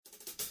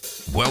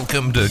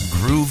Welcome to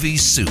Groovy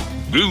Soup.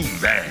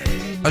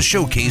 Groovy. A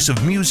showcase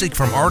of music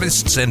from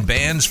artists and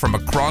bands from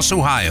across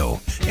Ohio,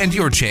 and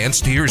your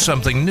chance to hear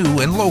something new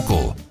and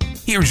local.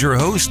 Here's your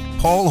host,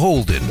 Paul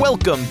Holden.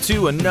 Welcome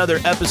to another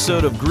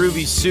episode of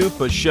Groovy Soup,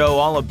 a show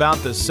all about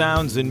the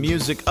sounds and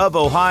music of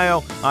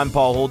Ohio. I'm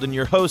Paul Holden,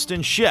 your host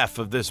and chef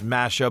of this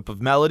mashup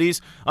of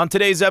melodies. On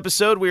today's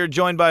episode, we are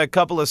joined by a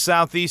couple of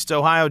Southeast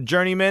Ohio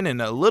journeymen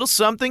and a little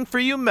something for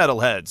you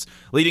metalheads.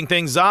 Leading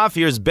things off,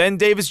 here's Ben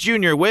Davis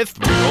Jr. with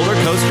Roller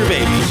Coaster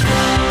Baby.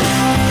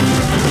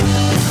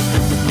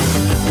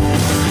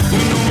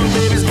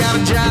 Baby's got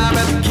a job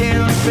at the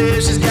county fair.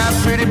 She's got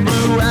pretty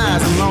blue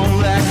eyes and long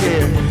black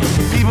hair.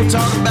 People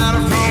talk about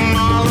her from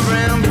all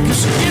around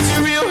because she gets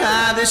you real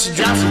high, then she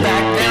drops it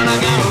back down.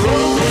 I got a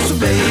roller coaster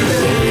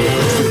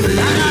baby. I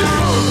got a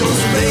roller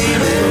coaster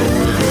baby.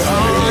 Oh,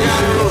 I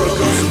got a roller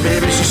coaster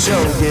baby. She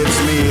sure gives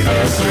me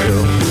a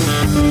thrill.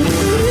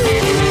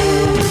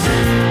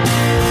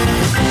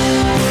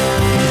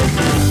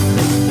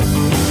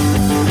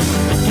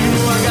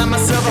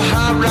 Myself a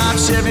hot rod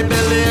Chevy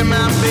Bel-Air.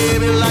 My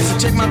baby likes to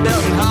check my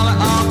belt and holler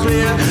all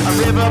clear. I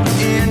rev up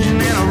the engine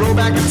and I roll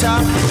back the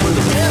top with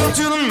the pedal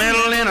to the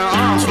metal and her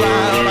arms fly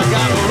up. I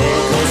got a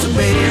roller coaster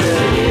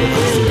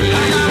baby.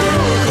 I got a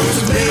roller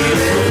coaster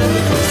baby.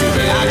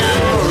 I got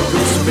a roller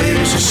coaster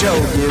baby. She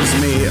sure gives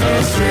me a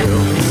thrill.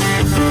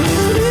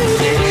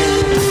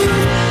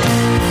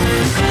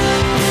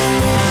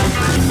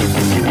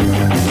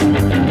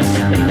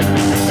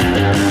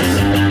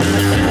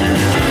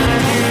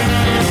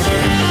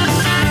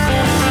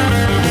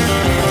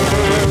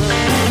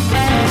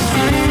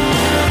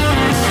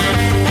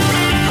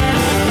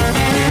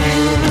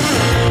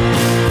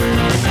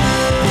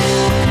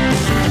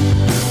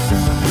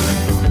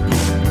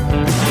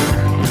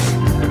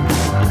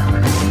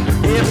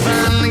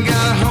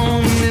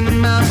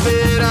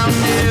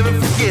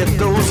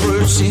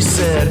 She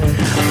said,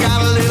 I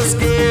got a little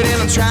scared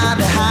and I tried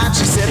to hide.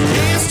 She said,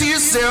 dance to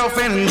yourself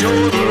and enjoy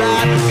the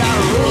ride. I got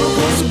a roller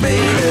coaster baby.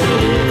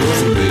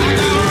 I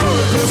got a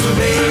roller coaster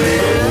baby.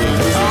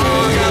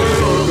 Oh, I got a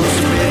roller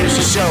coaster baby.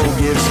 She sure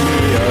gives me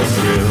a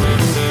thrill.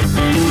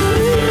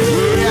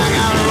 Yeah, I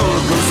got a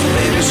roller coaster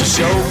baby. She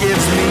sure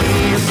gives me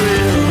a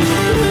thrill.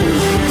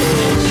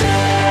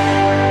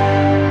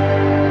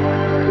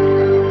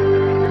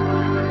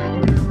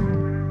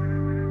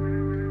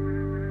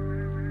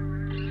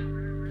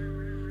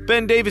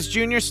 Ben Davis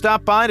Jr.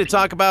 stopped by to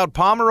talk about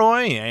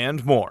Pomeroy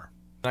and more.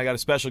 I got a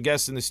special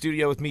guest in the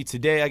studio with me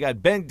today. I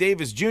got Ben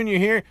Davis Jr.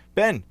 here.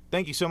 Ben,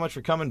 thank you so much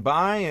for coming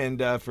by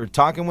and for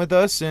talking with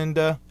us. And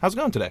how's it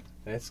going today?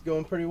 It's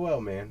going pretty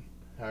well, man.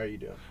 How are you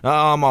doing?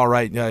 I'm all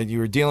right. You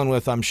were dealing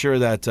with, I'm sure,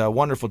 that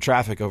wonderful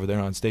traffic over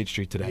there on State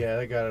Street today. Yeah,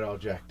 they got it all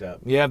jacked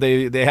up. Yeah,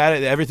 they had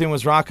it. Everything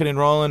was rocking and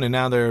rolling, and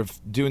now they're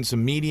doing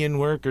some median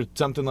work or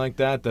something like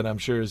that I'm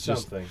sure is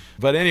just... Something.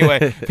 But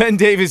anyway, Ben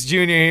Davis Jr.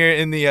 here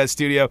in the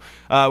studio.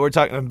 We're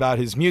talking about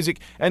his music.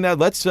 And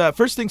let's,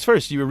 first things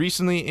first, you were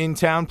recently in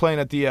town playing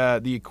at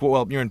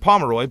you're in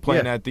Pomeroy,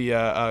 playing at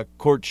the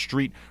Court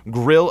Street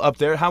Grill up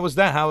there. How was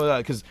that?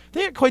 Because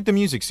they had quite the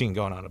music scene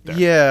going on up there.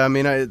 Yeah, I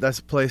mean, that's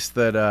a place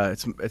that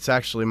it's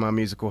actually my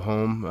musical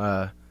home.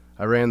 I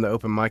ran the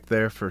open mic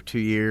there for 2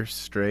 years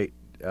straight.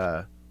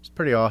 It's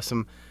pretty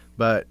awesome.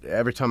 But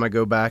every time I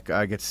go back,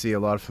 I get to see a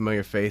lot of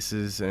familiar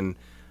faces, and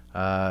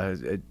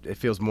it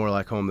feels more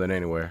like home than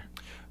anywhere.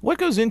 What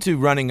goes into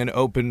running an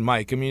open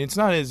mic? I mean, it's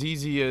not as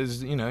easy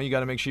as, you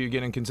got to make sure you're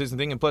getting a consistent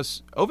thing. And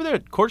plus, over there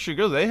at Court Street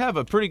Grill, they have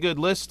a pretty good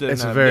list. And,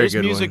 it's a very good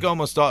one. There's music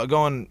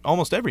going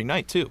almost every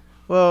night, too.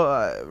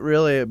 Well,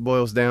 really, it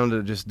boils down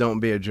to just don't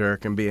be a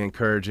jerk and be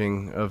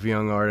encouraging of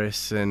young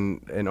artists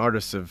and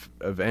artists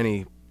of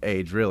any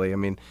age, really. I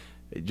mean,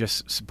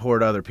 just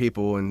support other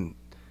people, and,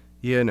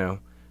 some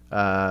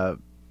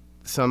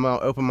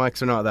open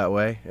mics are not that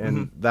way,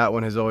 and that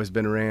one has always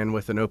been ran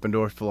with an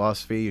open-door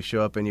philosophy. You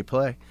show up and you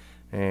play.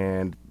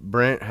 And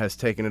Brent has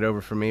taken it over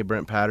from me,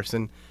 Brent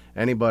Patterson.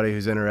 Anybody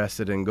who's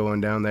interested in going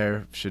down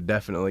there should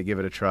definitely give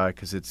it a try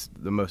because it's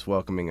the most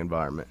welcoming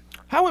environment.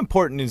 How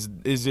important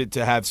is it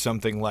to have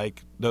something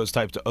like those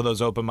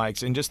open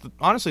mics, and just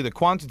honestly the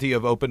quantity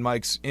of open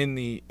mics in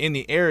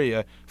the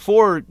area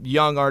for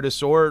young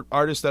artists or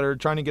artists that are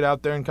trying to get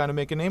out there and kind of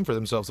make a name for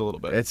themselves a little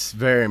bit? It's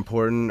very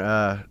important.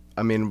 I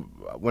mean,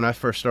 when I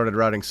first started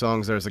writing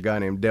songs, there was a guy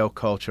named Dale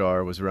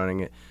Culchar was running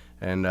it,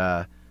 and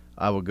I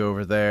would go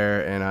over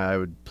there and I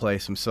would play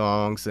some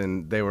songs,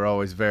 and they were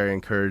always very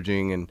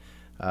encouraging, and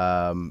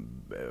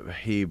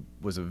he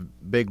was a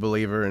big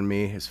believer in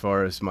me as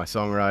far as my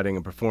songwriting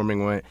and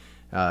performing went,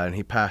 and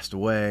he passed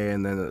away,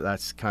 and then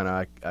that's kind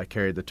of I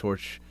carried the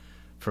torch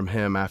from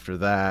him after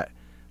that.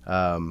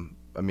 I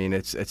mean,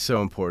 it's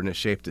so important. It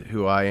shaped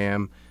who I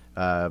am,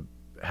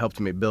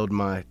 helped me build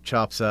my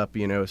chops up,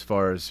 as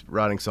far as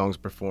writing songs,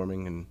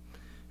 performing, and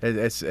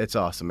it's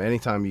awesome.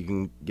 Anytime you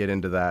can get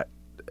into that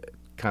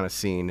kind of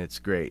scene, it's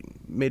great.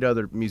 Meet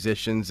other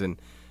musicians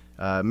and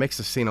makes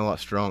the scene a lot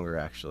stronger,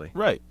 actually.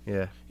 Right.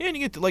 Yeah. Yeah, and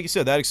you get to, like you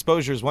said, that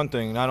exposure is one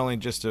thing. Not only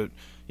just to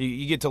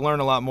you get to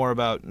learn a lot more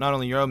about not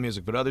only your own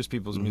music but other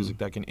people's music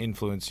that can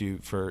influence you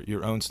for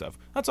your own stuff.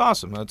 That's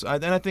awesome. And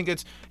I think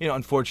it's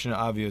unfortunate,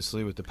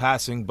 obviously, with the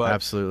passing, but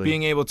Absolutely.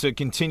 being able to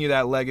continue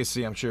that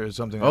legacy, I'm sure, is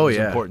something that was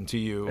important to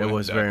you. It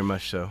was very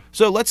much so.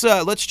 So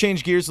let's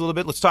change gears a little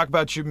bit. Let's talk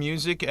about your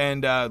music.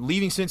 And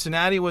Leaving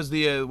Cincinnati was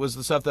the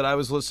stuff that I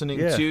was listening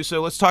to.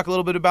 So let's talk a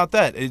little bit about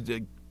that.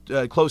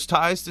 Close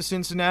ties to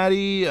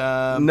Cincinnati?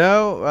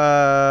 No,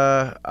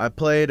 I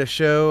played a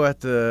show at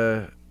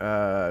the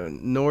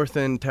North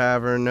End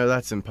Tavern. No,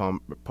 that's in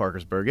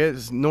Parkersburg.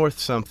 It's North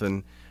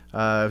something. It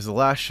was the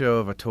last show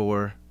of a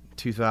tour,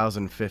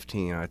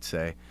 2015, I'd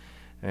say,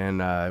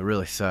 and it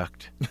really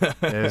sucked.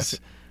 There's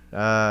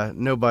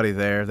nobody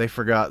there. They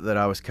forgot that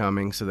I was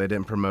coming, so they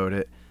didn't promote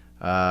it.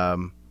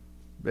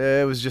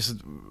 It was just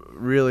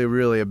really,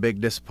 really a big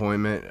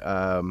disappointment.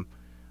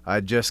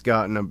 I'd just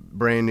gotten a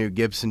brand new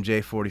Gibson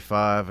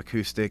J45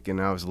 acoustic, and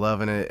I was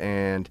loving it,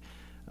 and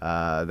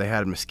they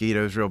had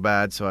mosquitoes real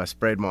bad, so I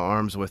sprayed my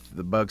arms with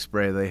the bug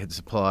spray they had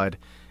supplied,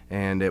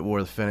 and it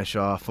wore the finish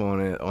off on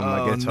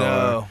my guitar.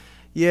 No.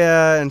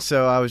 Yeah, and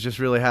so I was just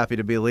really happy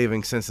to be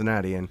leaving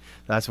Cincinnati, and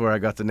that's where I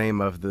got the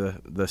name of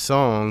the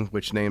song,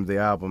 which named the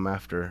album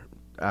after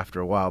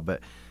a while,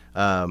 but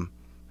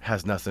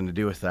has nothing to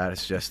do with that.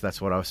 It's just that's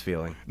what I was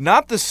feeling.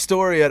 Not the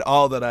story at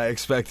all that I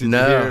expected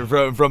to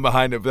hear from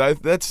behind it.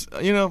 But that's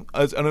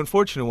an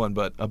unfortunate one,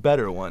 but a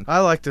better one. I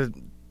like to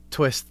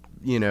twist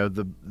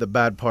the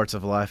bad parts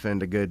of life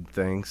into good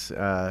things,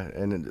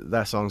 and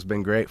that song's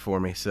been great for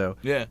me. So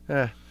yeah.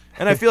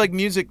 And I feel like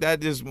music,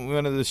 that is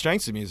one of the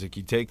strengths of music.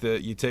 You take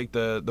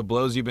the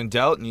blows you've been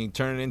dealt and you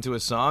turn it into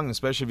a song,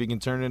 especially if you can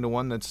turn it into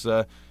one that's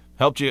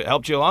helped you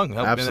along,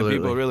 and that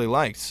people really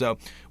liked. So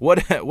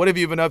what have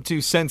you been up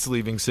to since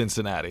leaving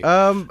Cincinnati?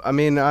 I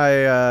mean, I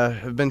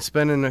have been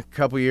spending a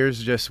couple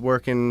years just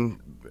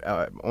working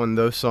on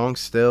those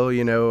songs still,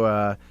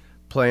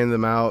 playing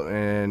them out,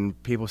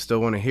 and people still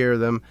want to hear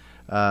them.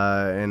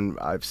 And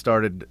I've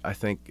started, I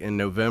think, in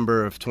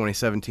November of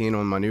 2017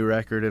 on my new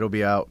record. It'll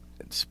be out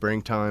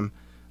springtime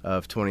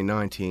of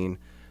 2019,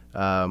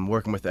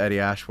 working with Eddie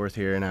Ashworth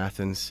here in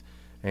Athens,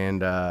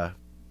 and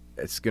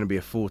it's going to be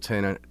a full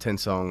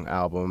 10-song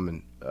album,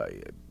 and a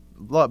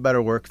lot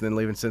better work than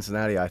leaving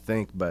Cincinnati, I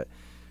think, but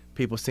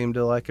people seem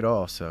to like it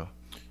all, so.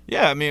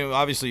 Yeah, I mean,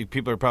 obviously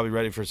people are probably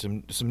ready for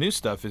some new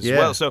stuff as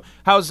well. So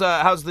how's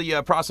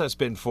the process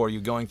been for you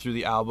going through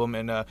the album,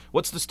 and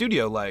what's the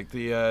studio like,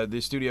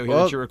 the studio here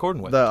that you're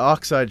recording with? The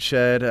Oxide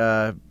Shed,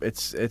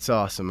 it's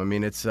awesome. I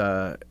mean, it's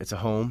a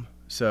home,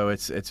 so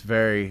it's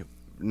very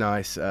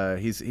nice.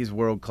 He's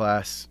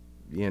world-class,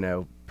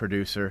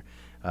 producer.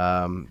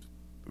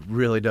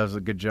 Really does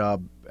a good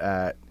job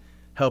at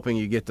helping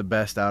you get the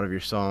best out of your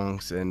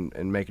songs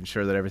and making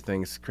sure that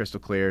everything's crystal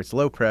clear. It's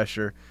low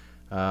pressure,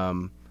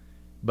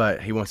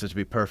 but he wants it to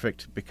be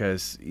perfect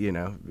because,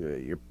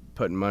 you're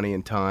putting money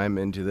and time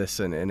into this,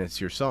 and it's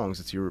your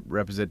songs. It's your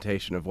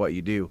representation of what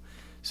you do.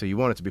 So you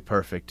want it to be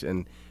perfect,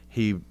 and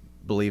he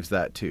believes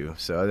that too.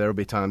 So there will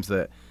be times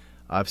that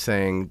I've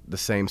sang the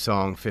same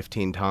song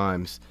 15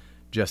 times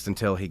just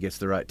until he gets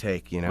the right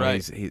take,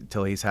 right.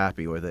 Till he's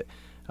happy with it.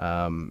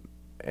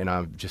 And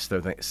I'm just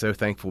so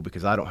thankful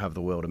because I don't have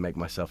the will to make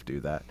myself do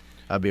that.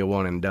 I'd be a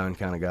one and done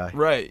kind of guy.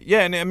 Right.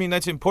 Yeah, and I mean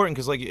that's important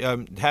because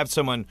have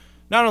someone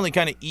not only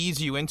kind of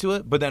ease you into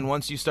it, but then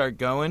once you start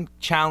going,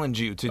 challenge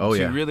you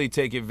to really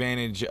take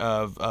advantage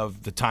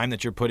of the time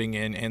that you're putting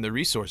in and the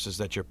resources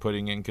that you're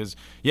putting in. Because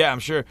I'm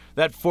sure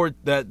that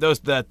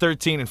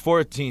 13 and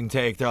 14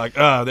 take, they're like,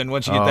 then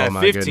once you get that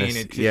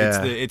 15,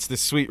 it's the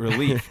sweet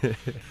relief.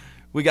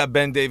 We got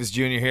Ben Davis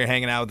Jr. here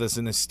hanging out with us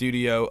in the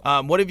studio.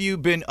 What have you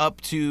been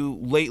up to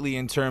lately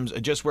in terms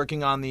of just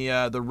working on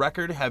the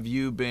record? Have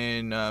you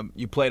been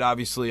you played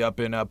obviously up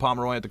in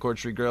Pomeroy at the Court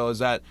Street Grill?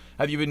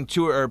 Have you been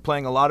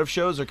playing a lot of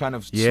shows, or kind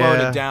of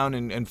slowing it down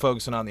and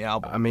focusing on the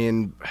album? I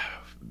mean,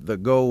 the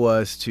goal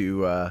was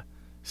to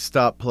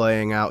stop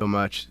playing out so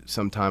much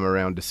sometime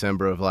around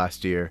December of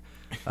last year.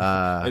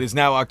 It is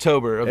now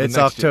October of the next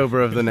year. It's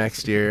October of the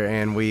next year,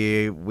 and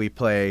we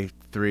play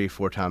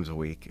 3-4 times a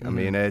week. Mm-hmm. I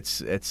mean,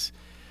 it's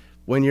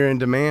when you're in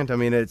demand, I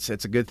mean, it's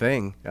a good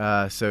thing.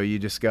 So you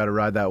just got to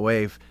ride that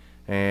wave,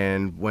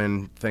 and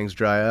when things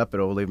dry up,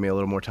 it'll leave me a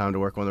little more time to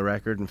work on the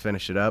record and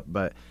finish it up.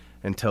 But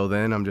until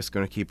then, I'm just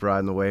going to keep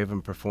riding the wave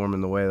and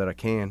performing the way that I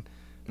can.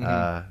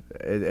 Mm-hmm.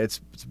 It's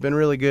been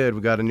really good.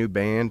 We got a new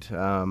band,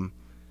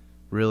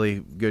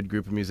 really good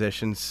group of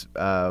musicians.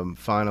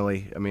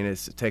 Finally, I mean,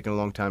 it's taken a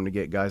long time to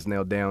get guys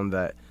nailed down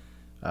that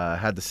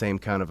had the same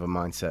kind of a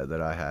mindset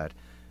that I had.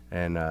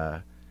 And,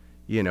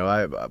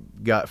 I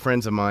got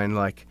friends of mine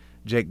like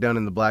Jake Dunn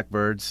and the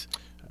Blackbirds.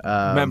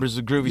 Members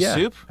of Groovy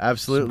Soup?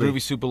 Absolutely.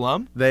 Groovy Soup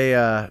alum? They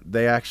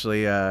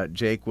actually,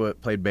 Jake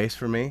played bass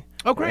for me.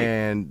 Oh, great.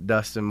 And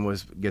Dustin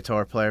was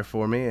guitar player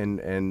for me.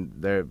 And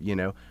they're,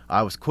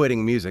 I was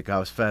quitting music. I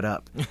was fed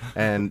up.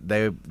 And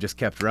they just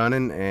kept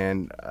running.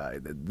 And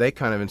they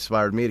kind of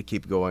inspired me to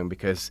keep going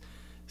because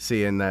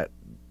seeing that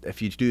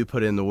if you do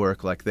put in the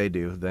work like they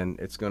do, then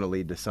it's going to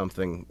lead to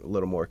something a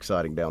little more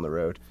exciting down the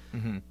road.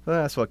 Well,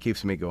 that's what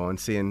keeps me going,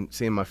 seeing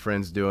my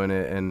friends doing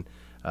it. And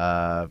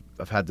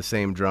I've had the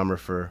same drummer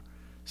for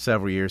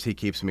several years. He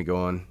keeps me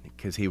going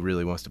because he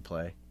really wants to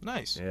play.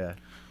 Nice. Yeah.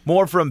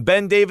 More from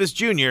Ben Davis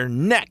Jr.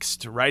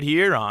 next, right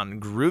here on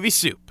Groovy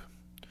Soup.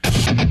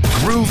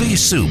 Groovy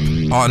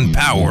Soup on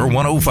Power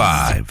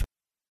 105.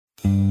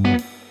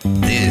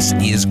 This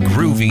is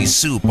Groovy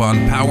Soup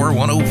on Power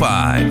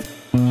 105.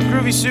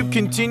 Groovy Soup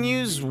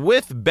continues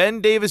with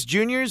Ben Davis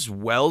Jr.'s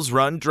Wells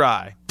Run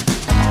Dry.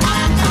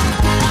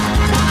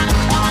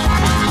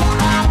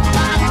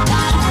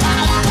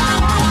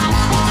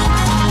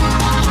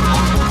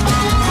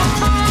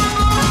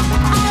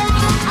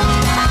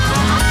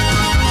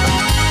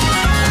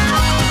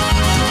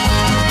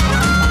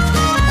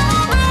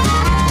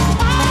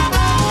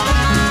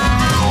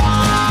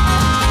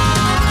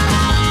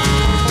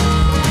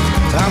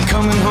 I'm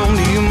coming home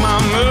to you,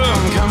 mama,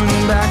 I'm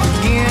coming back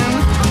again.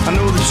 I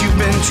know that you've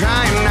been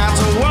trying not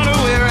to wonder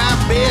where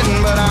I've been,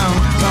 but I'm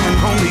coming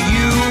home to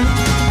you.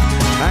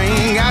 I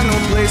ain't got no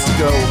place to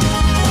go.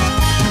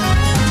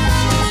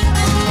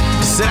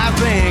 Said I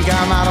think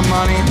I'm out of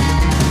money,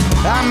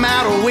 I'm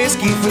out of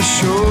whiskey for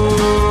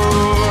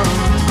sure.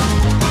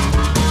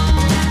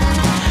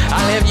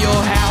 I left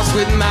your house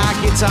with my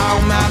guitar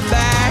on my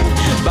back,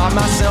 bought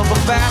myself a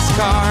fast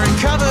car and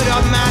covered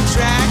up my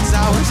tracks.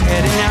 I was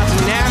heading out to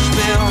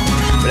Nashville,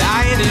 but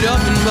I ended up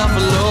in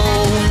Buffalo.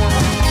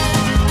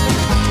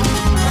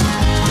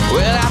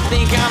 Well, I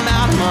think I'm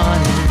out of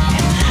money,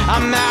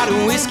 I'm out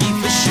of whiskey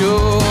for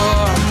sure.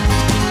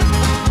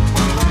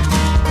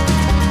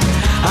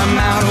 I'm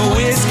out of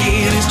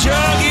whiskey, this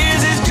jug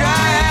is as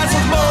dry as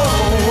a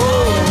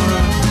bowl.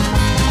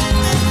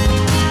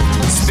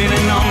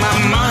 Spending all my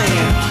money,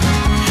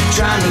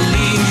 trying to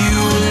leave you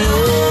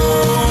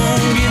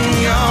alone,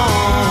 getting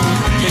gone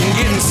and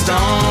getting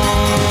stoned.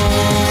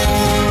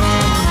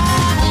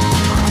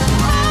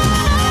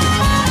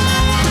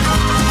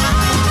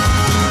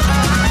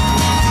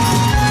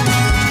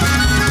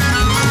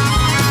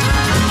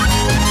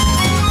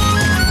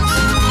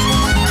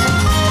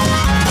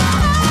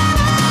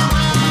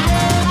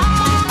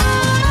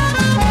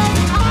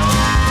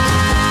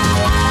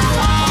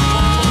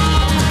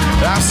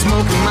 I'm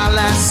smoking my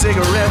last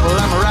cigarette while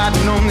I'm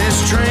riding on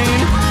this train.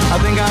 I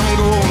think I'm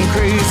going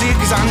crazy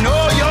cause I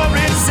know you're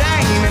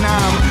insane. And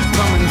I'm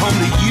coming home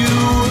to you,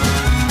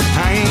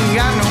 I ain't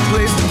got no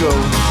place to go.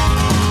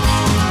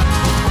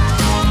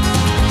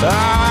 Oh,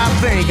 I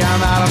think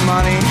I'm out of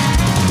money,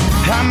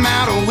 I'm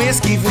out of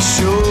whiskey for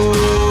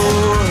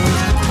sure.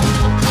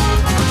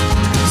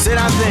 Said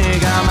I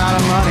think I'm out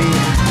of money.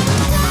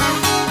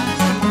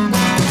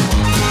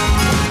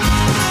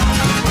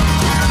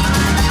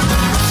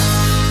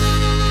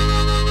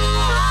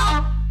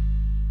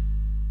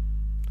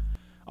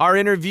 Our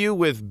interview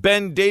with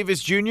Ben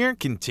Davis Jr.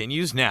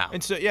 continues now.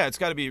 And so, yeah, it's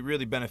got to be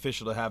really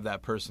beneficial to have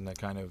that person that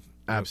kind of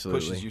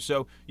Absolutely pushes you.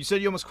 So you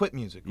said you almost quit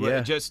music. Yeah.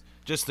 What,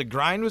 just the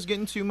grind was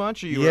getting too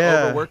much, or you were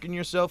Yeah. overworking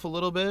yourself a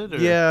little bit? Or?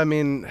 Yeah, I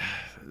mean,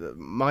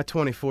 my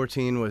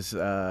 2014 was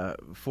 4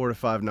 to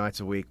 5 nights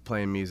a week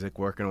playing music,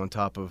 working on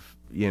top of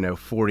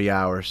 40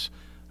 hours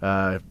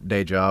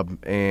day job,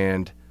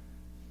 and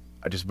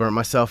I just burnt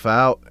myself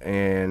out.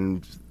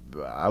 And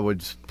I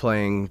went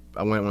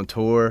on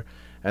tour.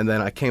 And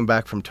then I came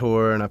back from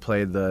tour and I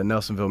played the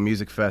Nelsonville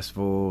Music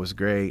Festival. It was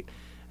great.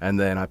 And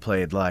then I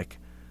played like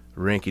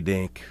Rinky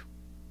Dink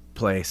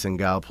place in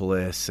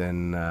Gallipolis,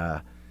 and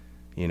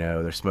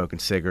they're smoking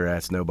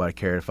cigarettes. Nobody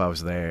cared if I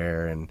was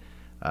there, and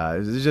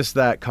it was just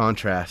that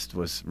contrast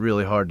was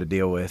really hard to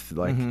deal with.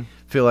 Like,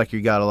 feel like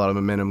you got a lot of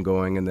momentum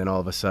going, and then all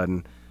of a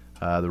sudden,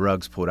 the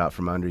rug's pulled out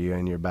from under you,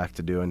 and you're back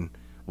to doing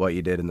what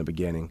you did in the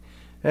beginning.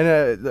 And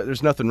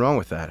there's nothing wrong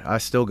with that. I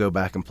still go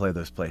back and play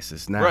those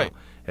places now. Right.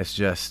 It's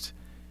just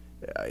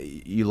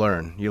you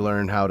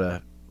learn how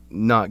to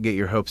not get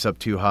your hopes up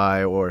too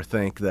high or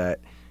think that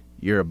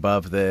you're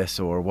above this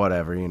or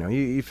whatever.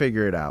 You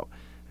figure it out.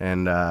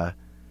 And I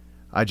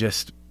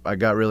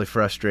got really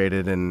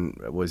frustrated and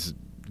was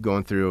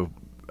going through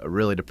a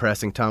really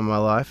depressing time in my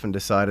life, and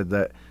decided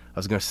that I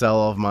was going to sell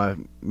all of my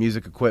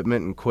music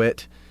equipment and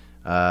quit.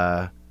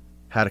 Had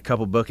a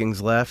couple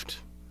bookings left,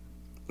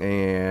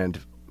 and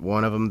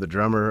one of them, the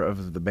drummer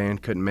of the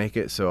band, couldn't make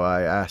it, so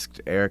I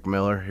asked Eric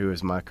Miller, who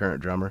is my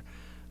current drummer,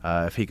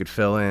 if he could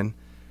fill in,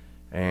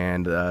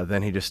 and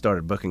then he just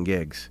started booking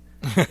gigs.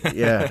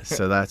 Yeah,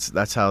 so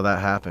that's how that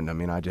happened. I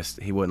mean,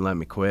 he wouldn't let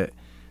me quit,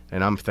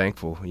 and I'm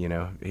thankful.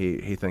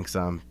 He thinks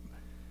I'm,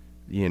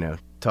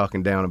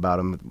 talking down about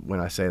him when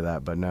I say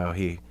that, but no,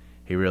 he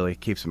really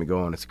keeps me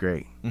going. It's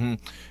great. Mm-hmm.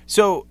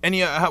 So,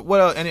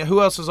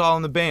 who else is all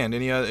in the band?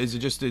 Is it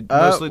just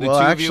mostly the two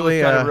of you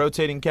with kind of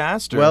rotating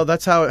cast? Or? Well,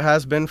 that's how it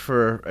has been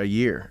for a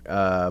year.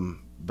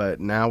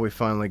 But now we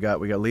got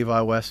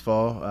Levi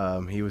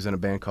Westfall. He was in a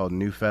band called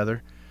New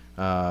Feather,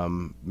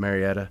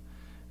 Marietta,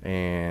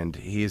 and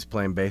he is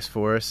playing bass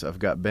for us. I've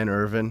got Ben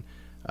Irvin.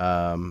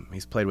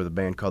 He's played with a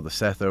band called the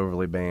Seth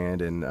Overley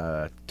Band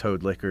and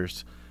Toad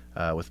Liquors.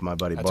 with my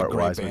buddy That's a Bart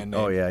great Wiseman. band name.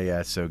 Oh yeah,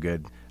 it's so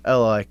good.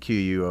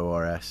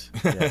 Liquors.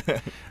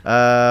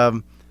 Yeah.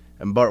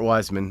 And Bart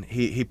Wiseman,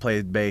 he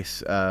played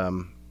bass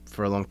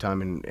for a long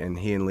time, and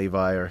he and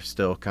Levi are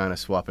still kind of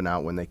swapping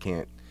out when they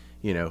can't,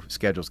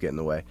 schedules get in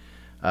the way.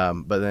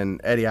 But then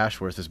Eddie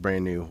Ashworth is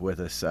brand new with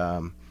us,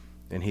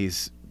 and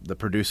he's the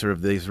producer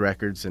of these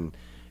records, and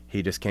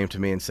he just came to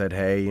me and said,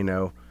 hey,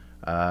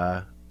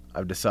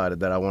 I've decided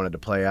that I wanted to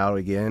play out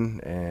again,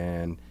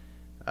 and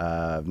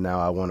now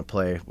I want to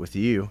play with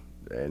you,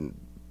 and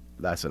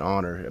that's an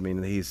honor. I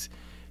mean,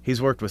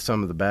 he's worked with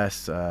some of the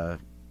best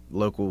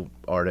local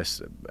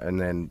artists,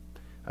 and then,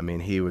 I mean,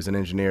 he was an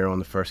engineer on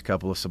the first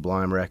couple of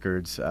Sublime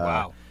records.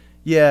 Wow.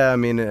 Yeah, I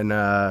mean,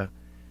 and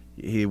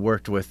he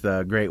worked with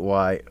Great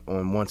White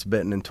on Once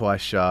Bitten and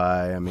Twice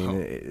Shy. I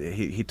mean,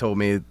 he told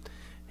me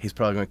he's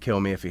probably going to kill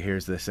me if he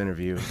hears this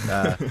interview.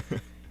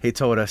 He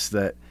told us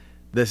that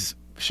this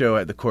show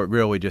at the Court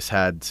Grill we just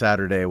had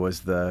Saturday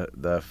was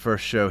the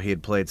first show he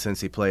had played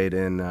since he played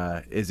in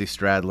Izzy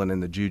Stradlin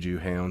and the Juju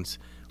Hounds.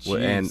 Jeez.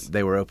 And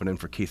they were opening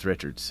for Keith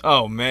Richards.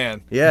 Oh,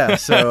 man. Yeah,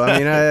 so, I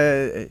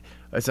mean,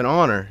 it's an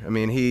honor. I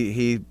mean,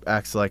 he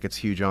acts like it's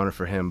a huge honor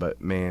for him, but,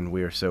 man,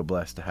 we are so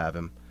blessed to have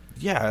him.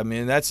 Yeah, I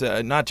mean, that's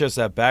not just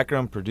that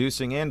background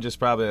producing and just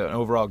probably an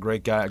overall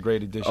great guy, a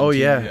great addition Oh,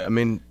 yeah. I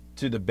mean,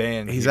 to the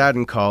band. he's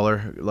adding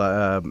collar,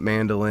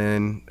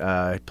 mandolin,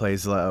 he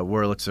plays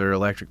Wurlitzer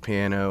electric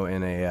piano,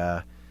 and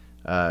a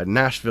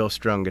Nashville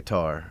strung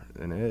guitar.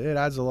 And it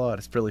adds a lot.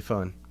 It's really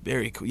fun.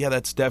 Very cool. Yeah,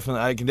 that's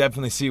definitely. I can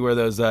definitely see where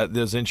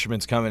those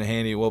instruments come in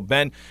handy. Well,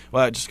 Ben,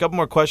 just a couple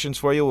more questions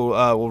for you.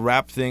 We'll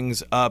wrap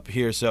things up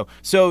here.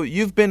 So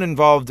you've been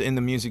involved in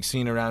the music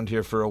scene around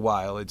here for a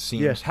while, it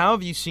seems. Yes. How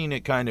have you seen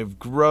it kind of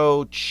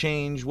grow,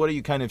 change? What do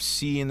you kind of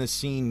see in the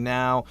scene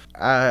now?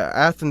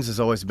 Athens has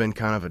always been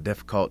kind of a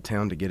difficult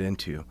town to get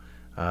into.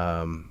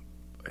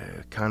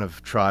 Kind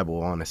of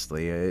tribal,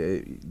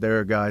 honestly. There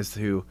are guys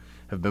who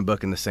have been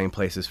booking the same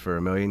places for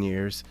a million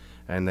years,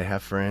 and they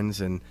have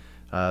friends, and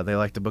they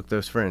like to book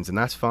those friends, and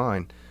that's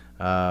fine.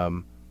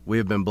 We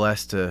have been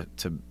blessed to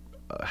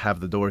have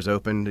the doors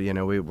opened.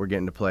 We're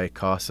getting to play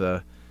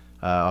Casa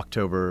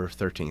October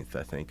 13th,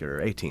 I think, or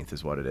 18th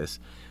is what it is.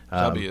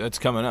 That's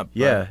coming up.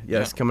 Yeah,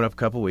 it's coming up a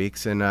couple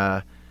weeks, and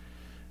I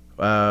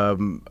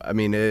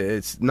mean,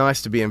 it's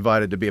nice to be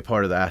invited to be a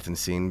part of the Athens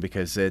scene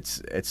because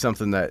it's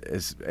something that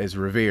is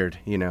revered,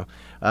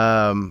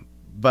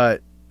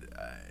 But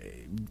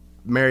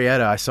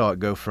Marietta, I saw it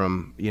go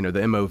from, the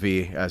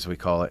MOV, as we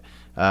call it.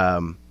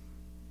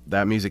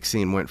 That music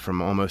scene went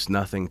from almost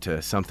nothing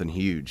to something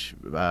huge.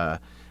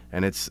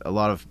 And it's a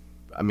lot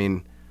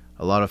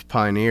of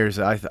pioneers.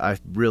 I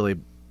really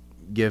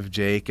give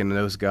Jake and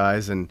those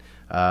guys, and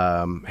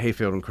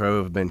Hayfield and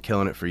Crow have been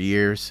killing it for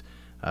years.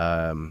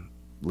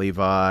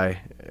 Levi,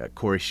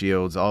 Corey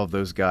Shields, all of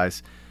those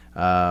guys,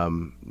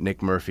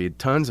 Nick Murphy,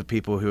 tons of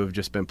people who have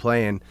just been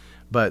playing,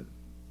 but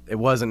it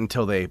wasn't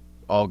until they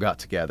all got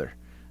together.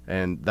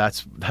 And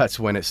that's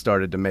when it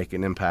started to make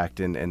an impact,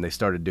 and they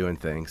started doing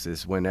things,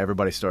 is when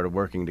everybody started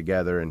working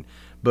together and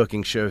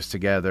booking shows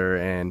together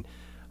and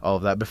all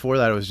of that. Before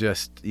that, it was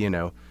just,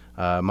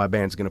 my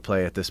band's going to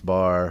play at this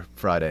bar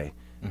Friday.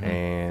 Mm-hmm.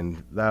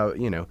 And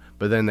that,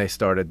 but then they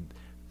started,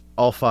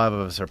 all five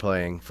of us are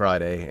playing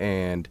Friday,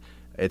 and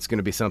it's going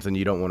to be something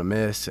you don't want to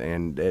miss,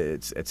 and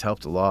it's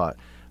helped a lot.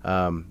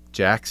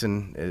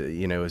 Jackson,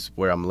 is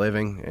where I'm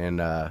living,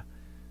 and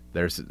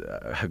there's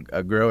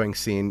a growing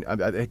scene.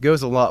 It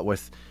goes a lot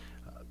with,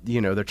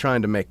 they're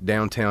trying to make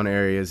downtown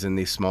areas in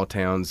these small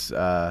towns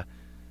a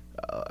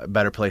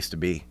better place to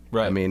be.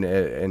 Right. I mean,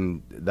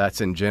 and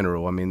that's in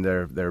general. I mean,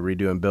 they're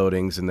redoing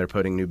buildings, and they're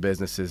putting new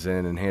businesses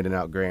in and handing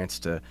out grants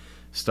to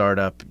start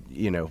up,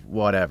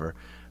 whatever.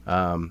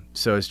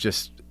 So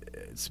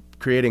it's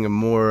creating a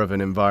more of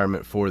an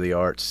environment for the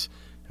arts.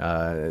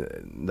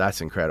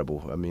 That's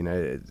incredible. I mean,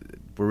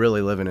 we're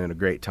really living in a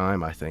great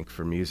time, I think,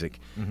 for music.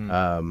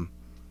 Mm-hmm.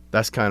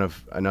 That's kind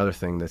of another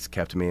thing that's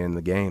kept me in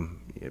the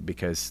game,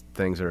 because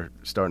things are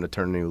starting to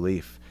turn a new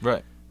leaf.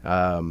 Right.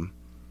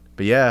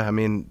 But yeah, I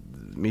mean,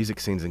 the music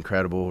scene's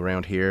incredible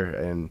around here,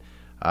 and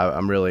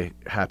I'm really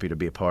happy to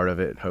be a part of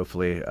it.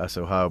 Hopefully us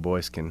Ohio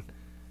boys can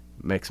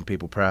make some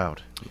people proud.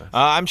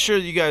 I'm sure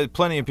you guys,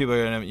 plenty of people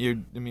are going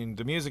to,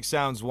 the music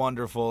sounds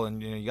wonderful,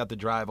 and you got the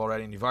drive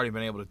already, and you've already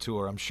been able to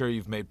tour. I'm sure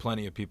you've made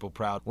plenty of people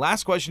proud.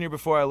 Last question here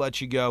before I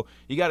let you go.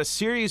 You got a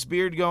serious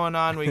beard going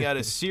on. We got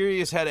a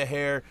serious head of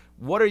hair.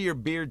 What are your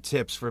beard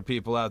tips for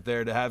people out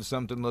there to have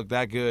something look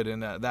that good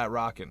and that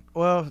rocking?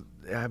 Well,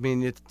 I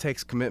mean, it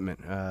takes commitment.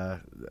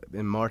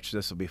 In March,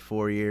 this will be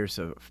 4 years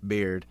of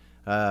beard.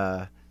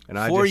 And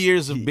 4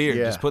 years of beard.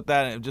 Yeah. Just put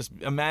that in. Just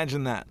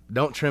imagine that.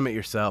 Don't trim it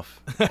yourself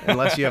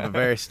unless you have a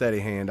very steady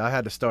hand. I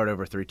had to start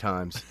over 3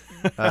 times.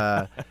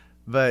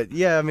 But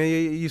yeah, I mean,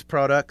 you use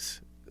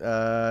products.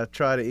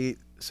 Try to eat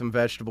some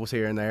vegetables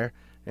here and there,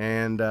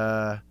 and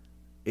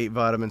eat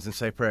vitamins and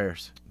say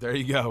prayers. There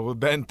you go. Well,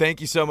 Ben,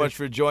 thank you so much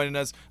for joining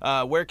us.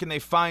 Where can they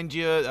find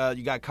you?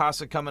 You got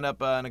Casa coming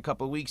up in a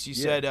couple of weeks, you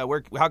said.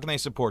 How can they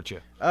support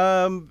you?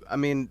 I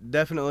mean,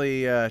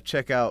 definitely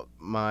check out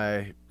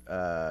my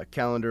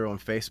calendar on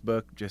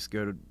Facebook. Just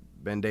go to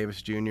Ben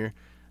Davis Jr.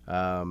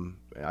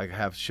 I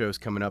have shows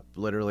coming up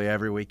literally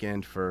every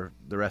weekend for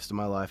the rest of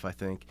my life, I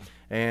think.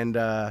 And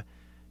Spotify,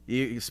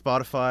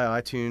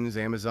 iTunes,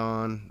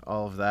 Amazon,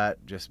 all of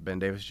that, just Ben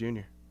Davis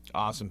Jr.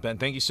 Awesome, Ben.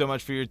 Thank you so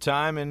much for your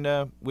time,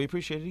 and we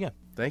appreciate it again.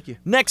 Thank you.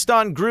 Next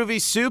on Groovy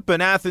Soup,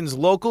 an Athens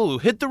local who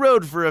hit the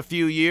road for a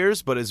few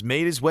years but has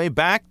made his way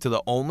back to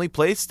the only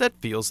place that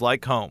feels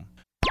like home.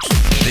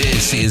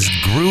 This is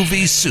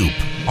Groovy Soup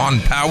on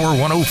Power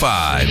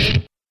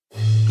 105.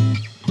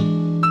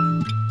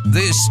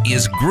 This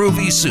is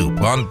Groovy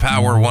Soup on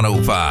Power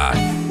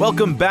 105.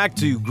 Welcome back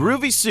to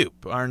Groovy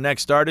Soup. Our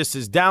next artist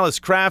is Dallas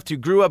Kraft, who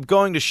grew up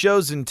going to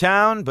shows in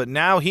town, but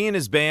now he and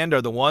his band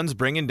are the ones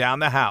bringing down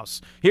the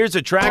house. Here's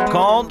a track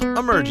called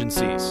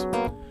Emergencies.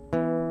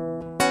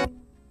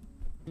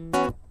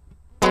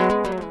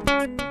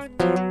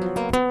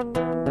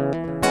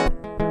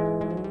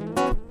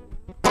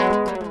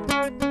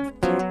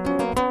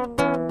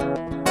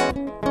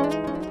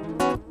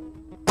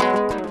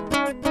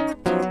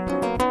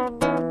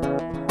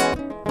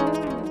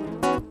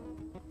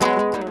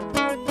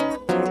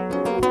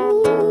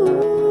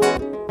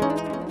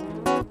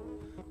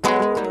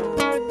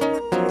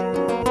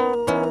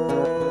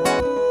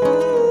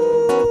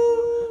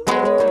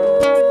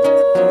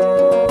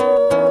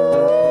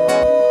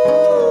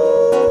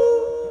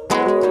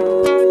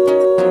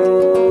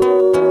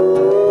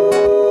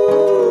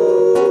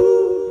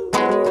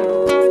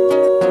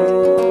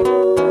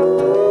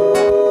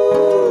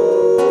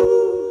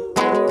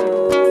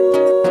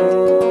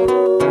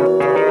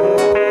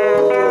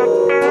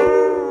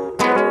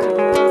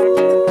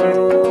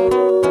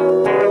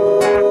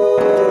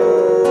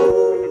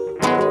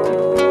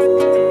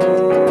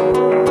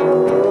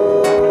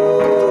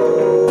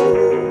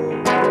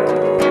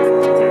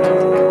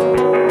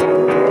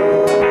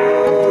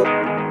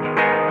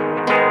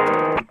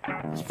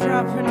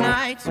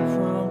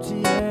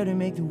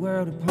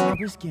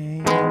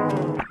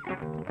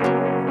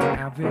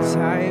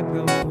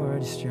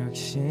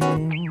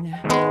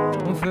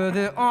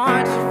 Further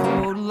on to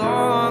fold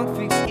long,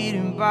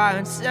 fixated by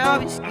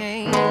unselfish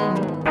gain.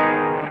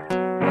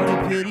 What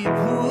a pity,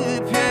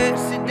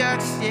 Budapest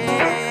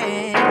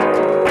seduction.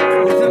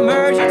 With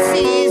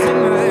emergencies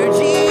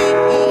emerging,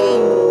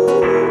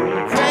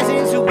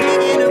 presence will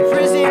begin a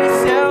prison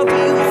itself,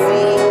 you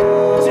see.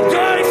 So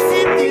don't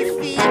accept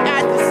defeat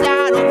at the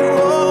side of the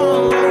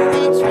wall.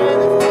 Reach for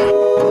the feet,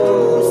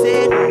 who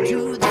said to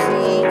the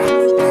sea,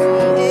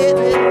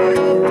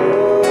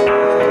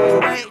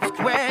 waves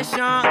crash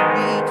on the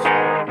beach.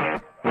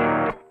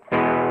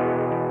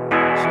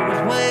 So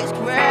as waves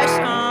crash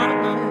on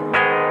the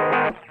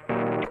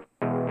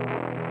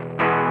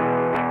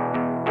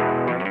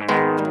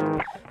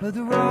but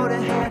the road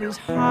ahead is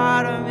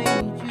hard, I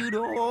need you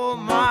to hold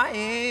my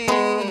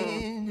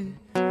hand.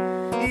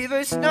 If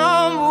I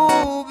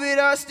stumble, but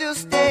I still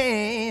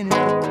stand.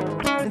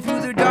 And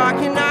through the dark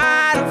and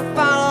night, I'll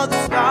follow the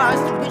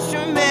stars to wish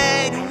I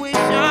made. I wish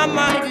I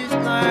might just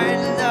learn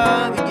to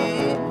love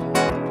again.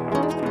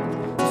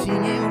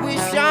 Singing,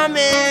 wish I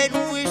made,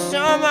 wish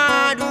I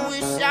might,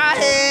 wish I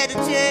had a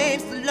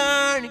chance to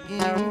learn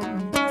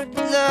again.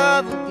 To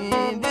love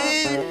again,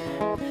 baby.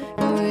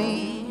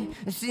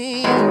 We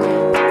sing.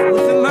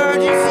 With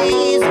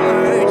emergencies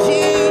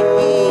emerging,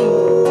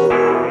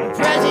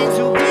 presence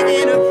will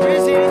begin a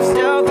prison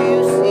itself,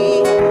 you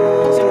see.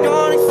 So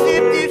don't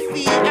accept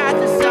defeat at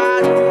the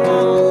side of the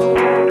wall.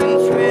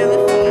 Each river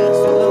feeds,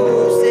 so the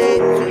moon said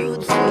to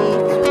the sea,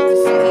 as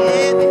waves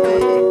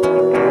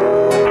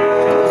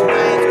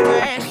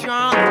crash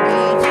on the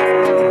beach.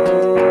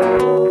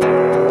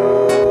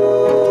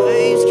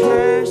 Waves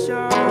crash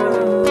on,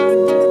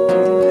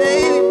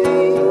 baby.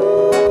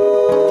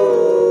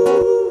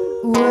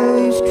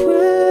 Waves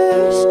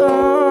crash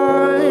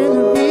on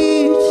the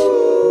beach.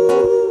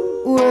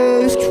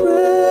 Waves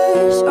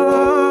crash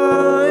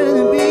on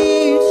the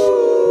beach.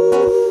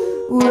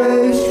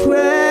 Waves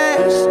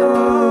crash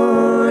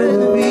on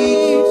the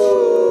beach.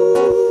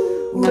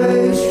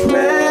 Waves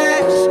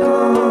crash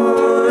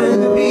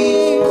on the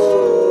beach.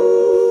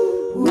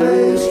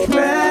 Waves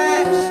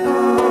crash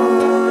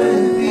on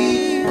the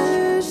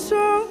beach.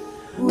 So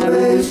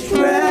waves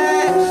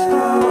crash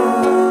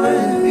on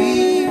the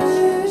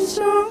beach.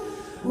 So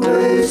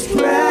waves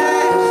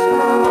crash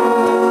on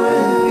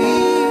the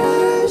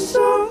beach.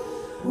 So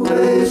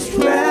waves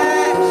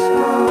crash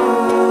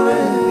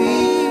on the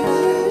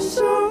beach.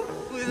 So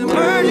with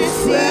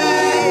emergencies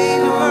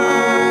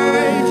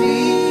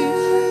emerging.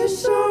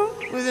 So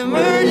with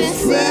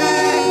emergencies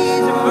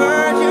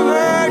emerge,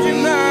 emerge,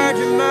 emerge,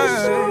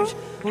 emerge.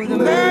 With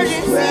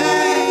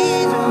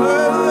emergencies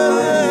emerge.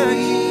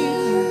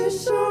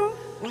 So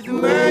with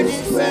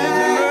emergencies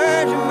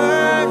emerge,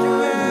 emerge,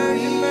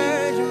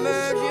 emerge,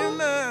 emerge,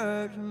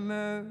 emerge, emerge,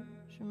 emerge,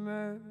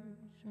 emerge,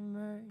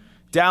 emerge.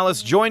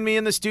 Dallas joined me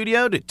in the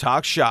studio to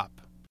talk shop.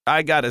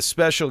 I got a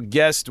special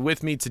guest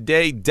with me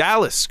today,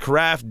 Dallas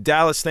Kraft.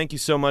 Dallas, thank you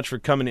so much for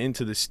coming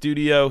into the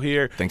studio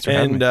here. Thanks for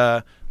having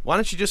me. why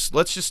don't you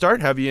let's just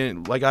start. Have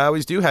you, like I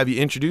always do, have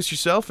you introduce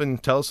yourself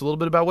and tell us a little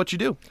bit about what you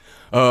do.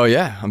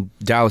 Yeah, I'm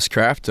Dallas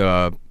Kraft.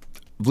 I've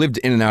lived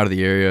in and out of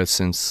the area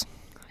since,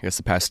 I guess,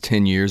 the past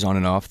 10 years on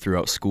and off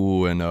throughout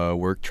school and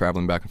work,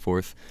 traveling back and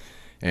forth.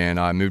 And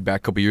I moved back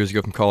a couple years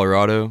ago from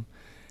Colorado.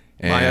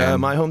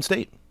 And My home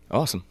state.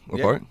 Awesome.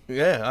 What part?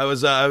 Yeah,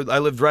 I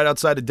lived right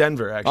outside of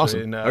Denver, actually,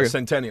 Awesome. in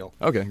Centennial.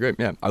 Okay, great.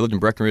 Yeah, I lived in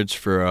Breckenridge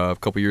for a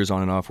couple years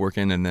on and off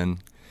working, and then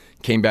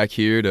came back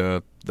here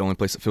to the only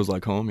place that feels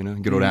like home,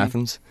 good old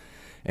Athens.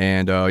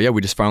 And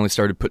we just finally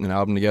started putting an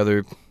album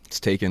together. It's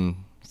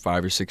taken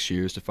 5 or 6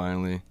 years to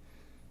finally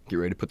get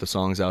ready to put the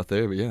songs out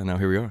there, but now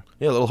here we are.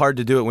 Yeah, a little hard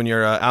to do it when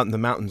you're out in the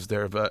mountains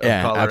there of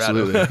Colorado.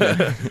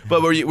 Absolutely.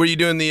 But were you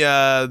doing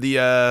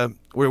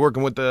were you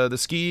working with the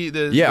ski?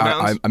 The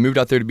mountains? I moved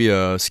out there to be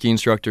a ski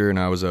instructor, and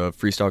I was a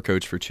freestyle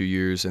coach for 2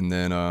 years, and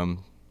then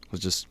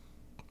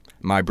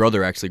my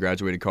brother actually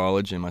graduated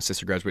college, and my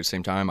sister graduated at the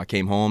same time. I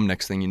came home.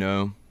 Next thing you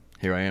know,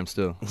 here I am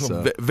still.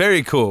 So.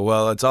 Very cool.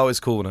 Well, it's always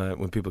cool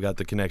when people got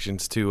the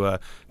connections to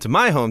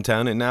my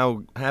hometown, and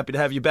now happy to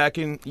have you back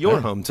in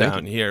your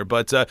hometown here.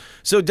 But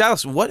so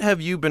Dallas, what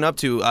have you been up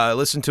to? I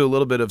listened to a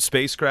little bit of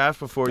Spacecraft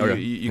before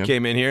you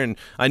came in here, and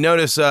I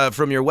noticed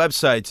from your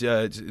website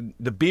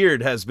the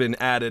beard has been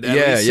added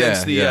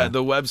since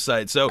the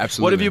website. So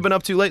Absolutely. What have you been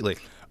up to lately?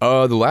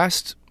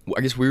 I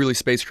guess we released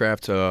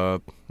Spacecraft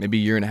maybe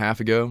a year and a half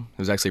ago. It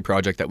was actually a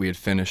project that we had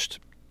finished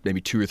maybe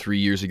 2 or 3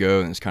 years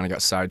ago, and it's kind of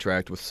got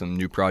sidetracked with some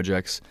new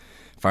projects.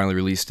 Finally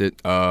released it.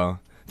 The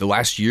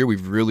last year,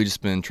 we've really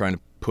just been trying to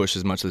push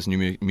as much of this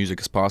new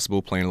music as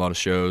possible, playing a lot of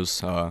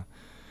shows.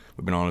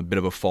 We've been on a bit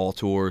of a fall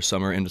tour,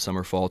 into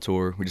summer fall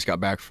tour. We just got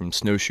back from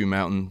Snowshoe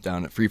Mountain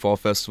down at Free Fall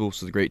Festival,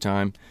 so it was a great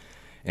time.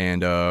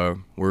 And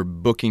we're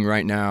booking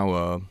right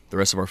now the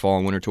rest of our fall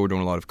and winter tour,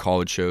 doing a lot of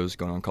college shows,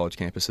 going on college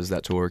campuses,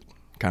 that tour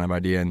kind of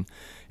idea.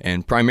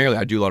 And primarily,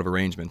 I do a lot of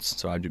arrangements.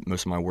 So I do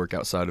most of my work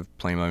outside of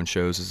playing my own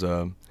shows is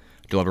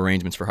do a lot of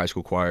arrangements for high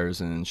school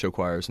choirs and show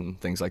choirs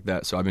and things like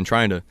that. So I've been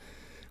we're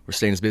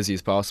staying as busy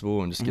as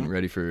possible and just getting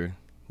ready for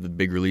the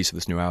big release of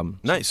this new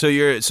album. Nice. So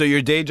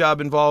your day job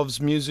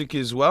involves music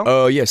as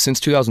well? Yeah. Since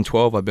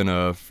 2012, I've been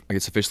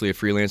officially a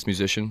freelance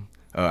musician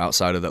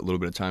outside of that little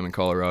bit of time in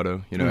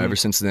Colorado. Ever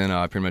since then,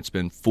 I've pretty much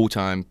been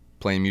full-time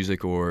playing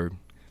music or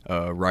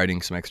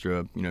writing some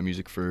extra,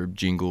 music for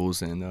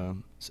jingles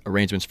and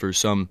arrangements for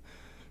some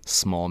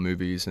small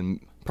movies and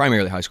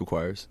primarily high school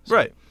choirs. So.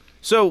 Right.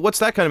 So what's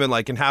that kind of been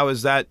like, and how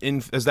has that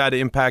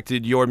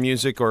impacted your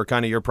music or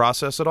kind of your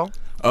process at all?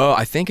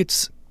 I think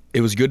it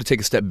was good to take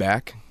a step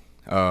back.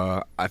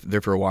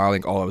 There for a while, I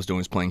think all I was doing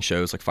was playing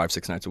shows like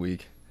 5-6 nights a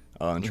week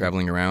and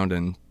traveling around,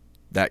 and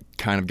that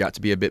kind of got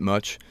to be a bit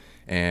much.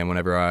 And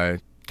whenever I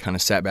kind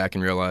of sat back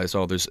and realized,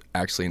 there's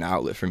actually an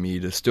outlet for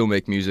me to still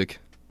make music,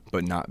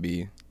 but not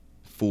be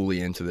fully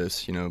into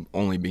this,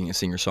 only being a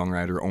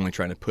singer-songwriter, only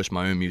trying to push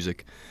my own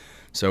music.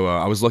 So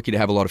I was lucky to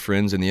have a lot of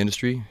friends in the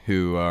industry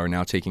who are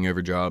now taking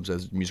over jobs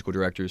as musical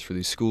directors for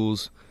these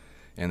schools,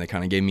 and they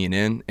kind of gave me an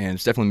in, and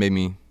it's definitely made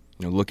me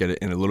look at it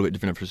in a little bit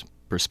different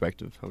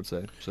perspective, I would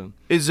say. So,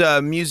 is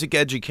music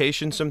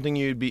education something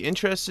you'd be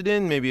interested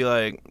in? Maybe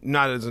like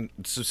not as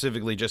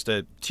specifically just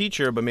a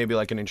teacher, but maybe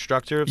like an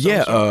instructor of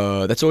some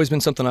sort? That's always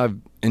been something I've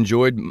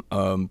enjoyed.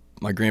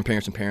 My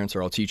grandparents and parents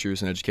are all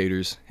teachers and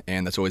educators,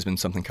 and that's always been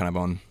something kind of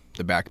on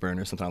the back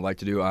burner, something I like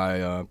to do. I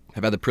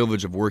have had the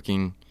privilege of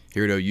working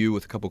here at OU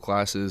with a couple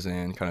classes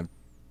and kind of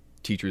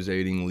teachers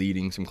aiding,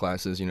 leading some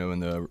classes,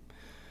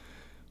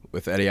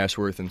 with Eddie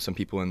Ashworth and some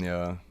people in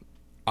the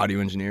audio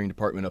engineering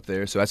department up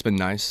there. So that's been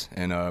nice.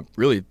 And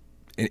really,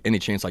 any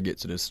chance I get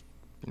to just,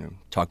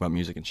 talk about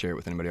music and share it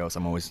with anybody else,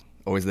 I'm always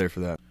there for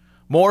that.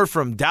 More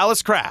from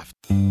Dallas Kraft.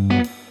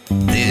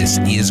 This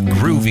is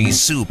Groovy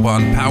Soup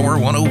on Power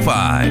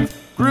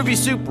 105. Groovy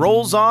Soup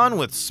rolls on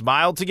with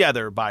Smile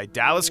Together by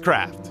Dallas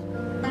Kraft.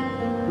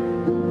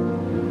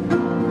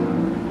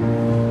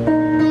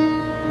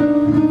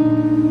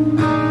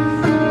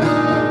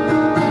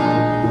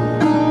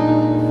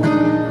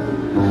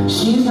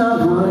 She's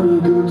not one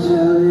you go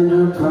telling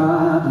her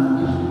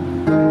problems.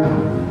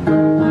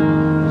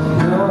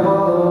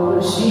 No,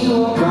 she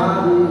won't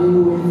bother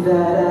you with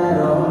that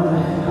at all.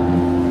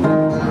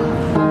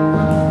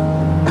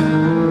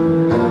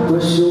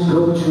 But she'll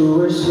go to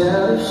her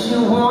shell if she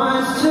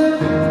wants to.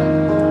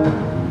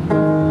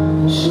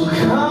 She'll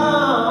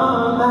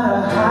come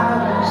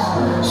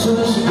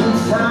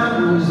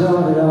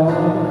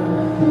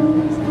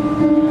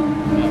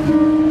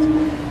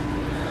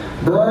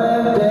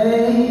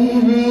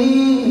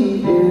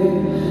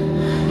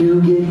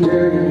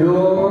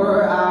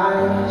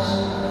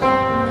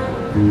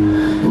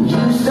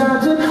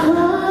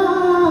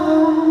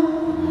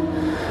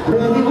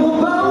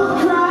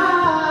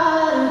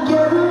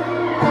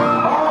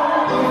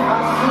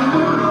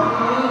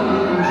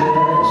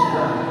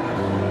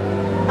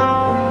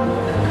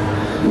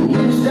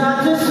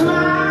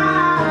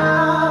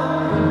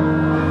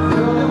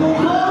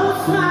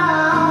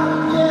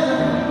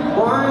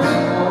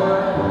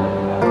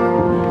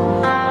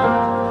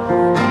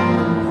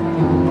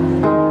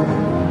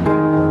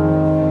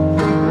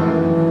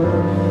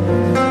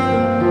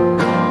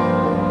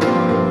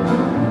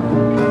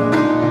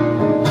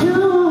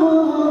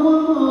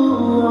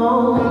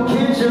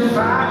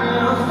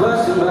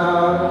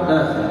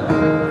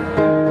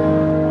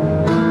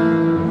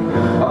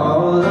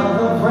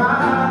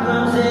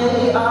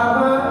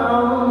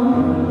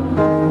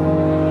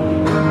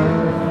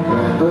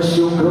But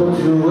she'll go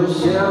through a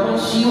shell when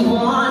she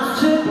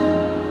wants to.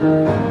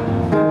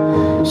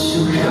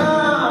 She'll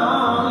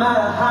come out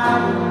of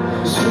hiding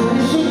as soon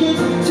as she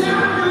gets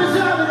tired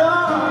of it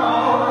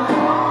all. But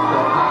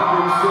I've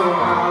been so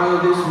out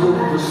of this loop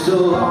for so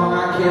long I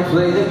can't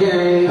play the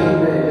game.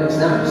 It's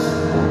nice.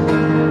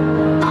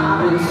 I've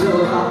been so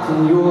locked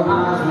in your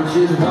eyes, which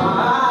is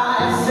why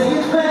I say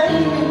it's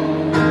pain.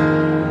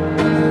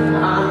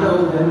 I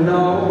know that no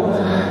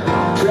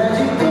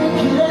tragic thing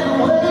can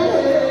ever wait.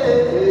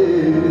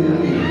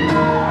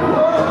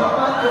 Oh,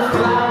 but the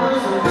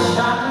flowers and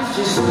chocolates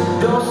just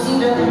don't seem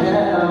to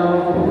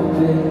help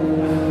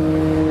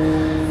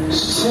it.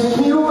 So take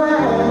me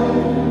away,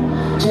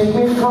 take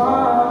me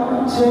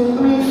far, take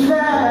me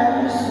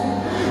fast.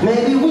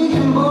 Maybe we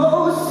can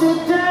both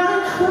sit down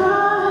and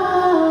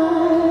cry.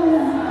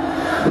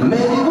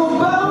 Maybe we'll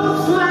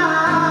both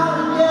smile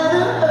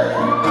together.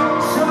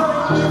 So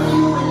if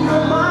you and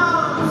your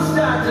mom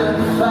start to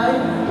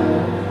fight,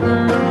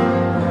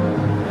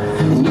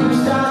 and you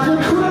start to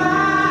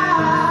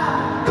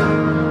cry,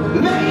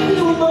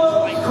 maybe we'll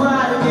both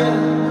cry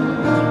together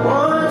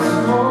once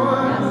more.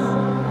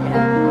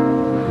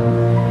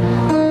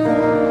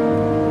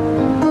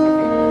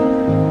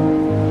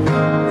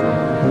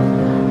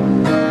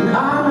 I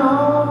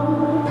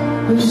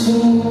know we've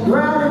seen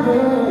brighter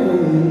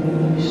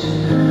days,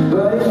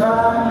 but if I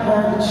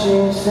had the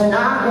chance, then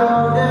I'd go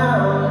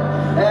down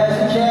as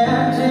a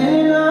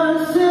captain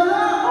until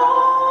the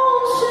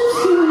ocean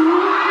seas.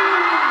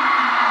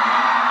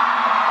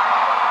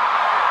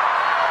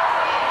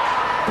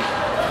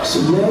 So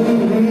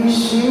maybe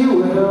she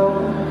will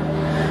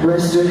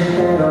rest her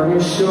head on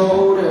your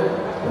shoulder.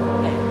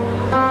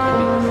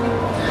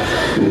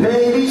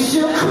 Maybe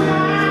she'll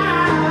cry.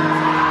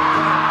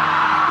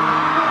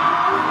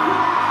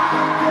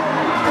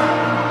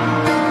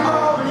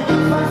 Oh,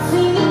 if I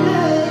sing your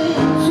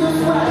name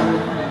just right,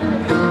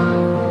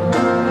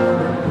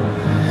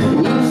 and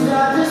you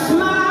start to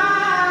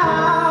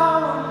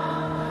smile,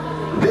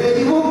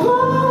 baby, we'll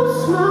both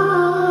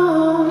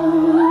smile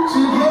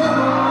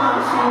together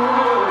once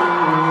more.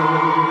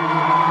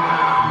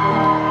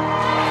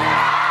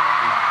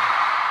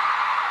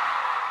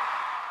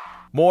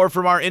 More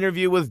from our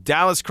interview with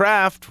Dallas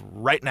Craft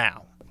right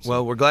now.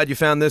 Well, we're glad you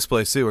found this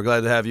place, too. We're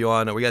glad to have you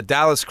on. We got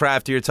Dallas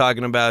Craft here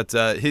talking about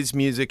his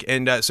music.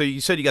 And so you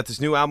said you got this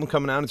new album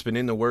coming out. It's been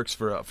in the works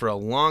for a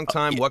long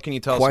time. What can you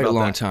tell us about that? Quite a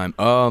long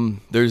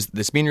time.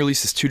 It's being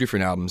released as 2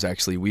 different albums,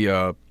 actually.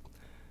 When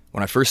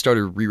I first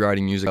started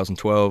rewriting music in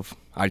 2012,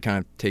 I'd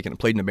kind of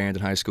played in a band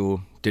in high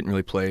school, didn't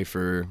really play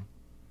from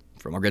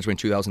I graduated in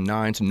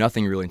 2009 to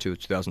nothing really until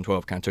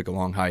 2012. Kind of took a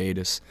long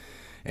hiatus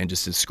and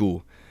just did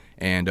school.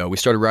 And we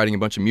started writing a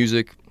bunch of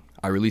music.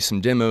 I released some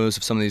demos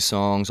of some of these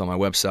songs on my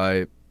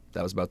website.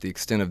 That was about the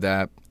extent of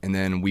that. And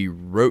then we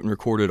wrote and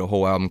recorded a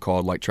whole album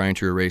called Like Trying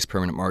to Erase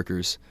Permanent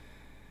Markers.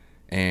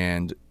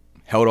 And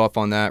held off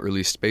on that,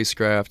 released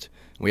Spacecraft.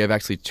 We have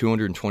actually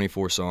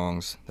 224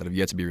 songs that have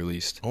yet to be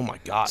released. Oh, my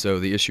God. So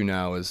the issue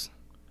now is...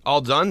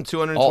 All done?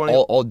 220?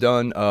 All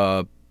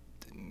done.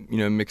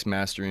 Mixed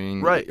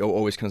mastering. Right. It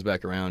always comes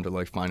back around to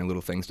like finding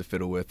little things to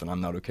fiddle with, and I'm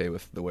not okay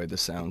with the way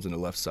this sounds in the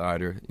left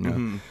side or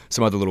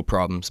some other little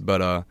problems.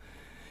 But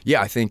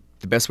yeah, I think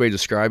the best way to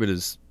describe it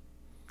is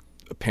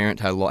a parent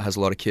has a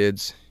lot of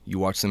kids. You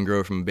watch them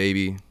grow from a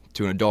baby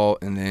to an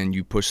adult, and then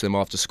you push them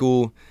off to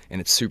school,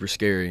 and it's super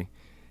scary.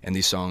 And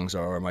these songs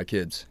are my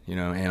kids,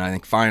 And I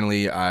think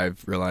finally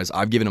I've realized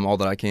I've given them all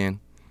that I can.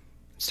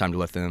 It's time to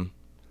let them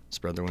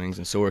spread their wings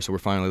and soar, so we're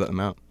finally letting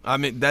them out. I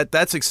mean,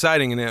 that's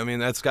exciting, and I mean,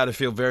 that's got to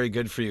feel very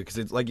good for you, because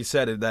it's like you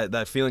said,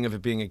 that feeling of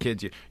it being a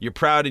kid, you're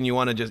proud and you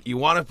want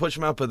to push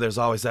them out, but there's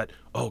always that,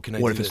 can I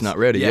what do if this? It's not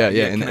ready? Yeah.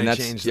 Can And I that's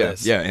change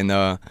this? Yeah, and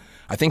I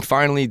think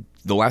finally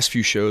the last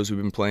few shows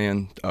we've been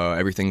playing,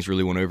 everything's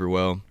really went over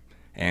well,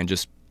 and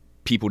just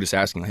people just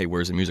asking, hey,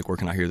 where's the music? Where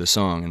can I hear this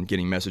song? And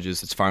getting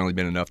messages. It's finally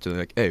been enough to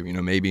like, hey,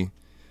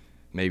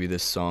 maybe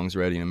this song's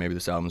ready, maybe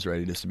this album's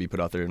ready, just to be put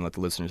out there and let the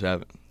listeners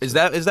have it. Is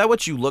that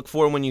what you look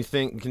for when you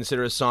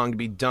consider a song to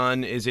be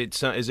done? Is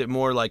it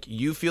more like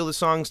you feel the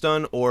song's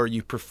done, or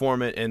you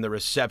perform it and the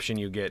reception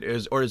you get,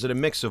 or is it a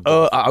mix of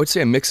both? I would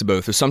say a mix of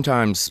both. There's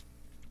sometimes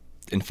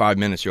in 5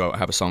 minutes you'll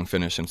have a song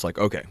finished and it's like,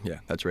 okay, yeah,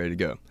 that's ready to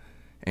go.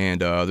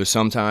 And there's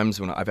sometimes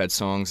when I've had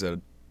songs that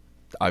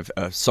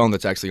a song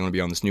that's actually going to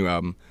be on this new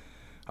album,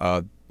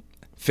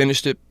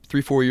 finished it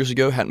 3-4 years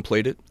ago, hadn't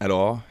played it at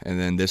all, and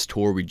then this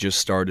tour we just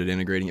started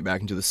integrating it back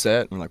into the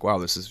set, and we're like, wow,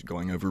 this is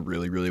going over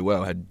really, really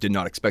well. I did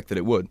not expect that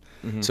it would.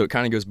 So it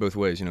kind of goes both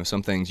ways,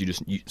 some things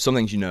some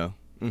things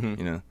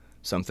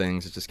some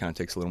things it just kind of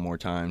takes a little more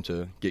time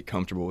to get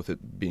comfortable with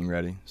it being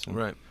ready. So.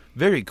 Right.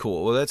 Very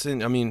cool. Well, I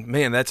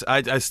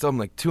still am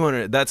like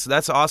 200.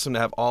 That's awesome to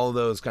have all of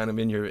those kind of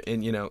in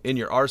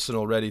your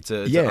arsenal ready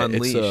to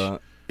unleash.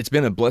 It's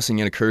been a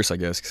blessing and a curse, I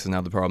guess, because now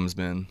the problem's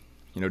been,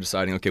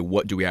 deciding, okay,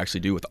 what do we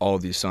actually do with all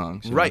of these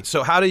songs? Right.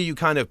 So how do you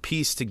kind of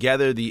piece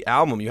together the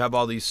album? You have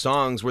all these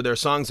songs. Were there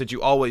songs that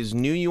you always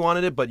knew you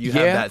wanted it, but you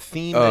have that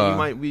theme that you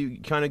might be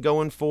kind of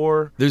going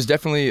for? There's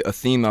definitely a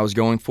theme I was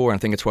going for, and I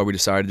think that's why we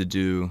decided to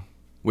do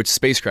which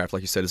Spacecraft,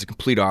 like you said, is a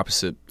complete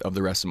opposite of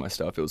the rest of my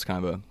stuff. It was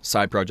kind of a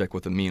side project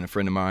with me and a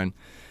friend of mine,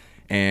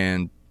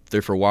 and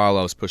there for a while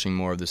I was pushing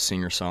more of the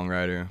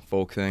singer-songwriter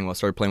folk thing. Well, I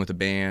started playing with a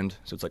band,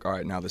 so it's like, all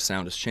right, now the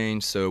sound has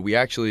changed. So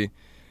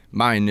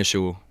my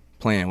initial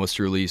plan was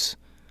to release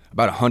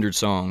about 100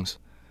 songs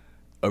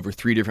over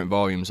 3 different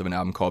volumes of an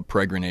album called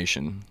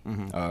Peregrination.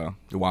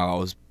 While I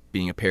was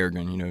being a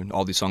peregrine,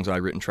 all these songs that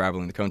I'd written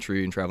traveling the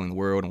country and traveling the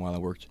world, and while I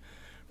worked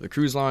for the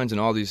cruise lines and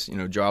all these,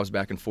 jobs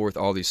back and forth,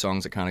 all these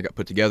songs that kind of got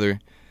put together.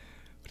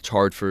 It's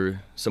hard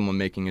for someone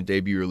making a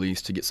debut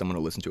release to get someone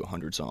to listen to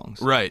 100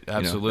 songs. Right,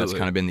 absolutely. That's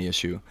kind of been the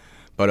issue.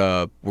 But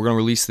we're going to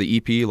release the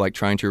EP, like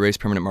Trying to Erase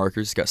Permanent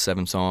Markers. It's got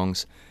 7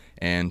 songs,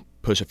 and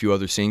push a few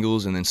other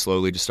singles, and then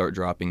slowly just start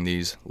dropping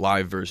these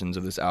live versions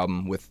of this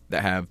album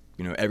that have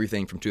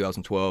everything from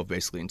 2012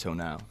 basically until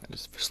now. I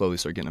just slowly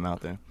start getting them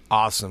out there.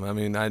 Awesome. I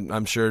mean,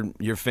 I'm sure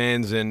you're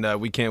fans,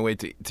 and we can't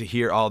wait to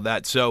hear all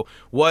that. So,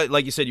 what,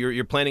 like you said,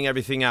 you're planning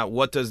everything out.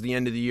 What does the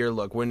end of the year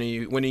look? When are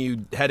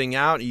you heading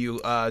out? Are you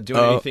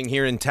doing anything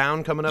here in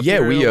town coming up?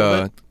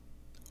 Yeah,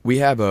 we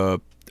have a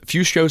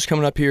few shows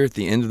coming up here at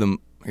the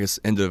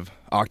end of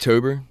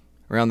October,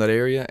 around that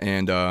area,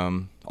 and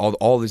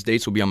all these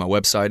dates will be on my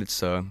website.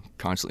 It's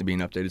constantly being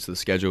updated, so the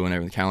schedule and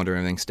everything, the calendar,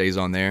 everything stays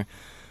on there.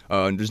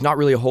 There's not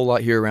really a whole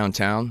lot here around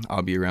town.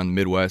 I'll be around the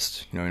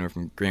Midwest, anywhere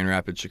from Grand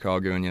Rapids,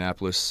 Chicago,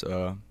 Indianapolis,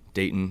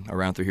 Dayton,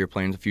 around through here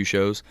playing a few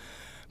shows.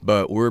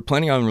 But we're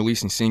planning on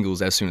releasing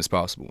singles as soon as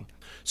possible.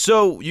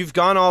 So you've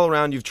gone all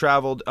around, you've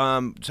traveled.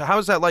 So how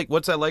is that like?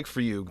 What's that like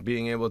for you,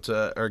 being able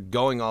to, or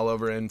going all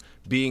over and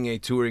being a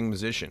touring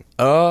musician?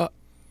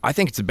 I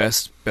think it's the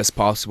best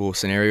possible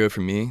scenario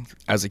for me.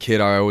 As a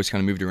kid, I always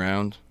kind of moved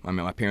around. I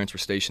mean, my parents were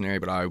stationary,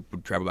 but I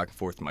would travel back and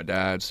forth with my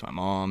dad's, my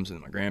mom's, and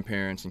my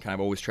grandparents, and kind of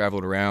always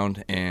traveled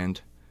around.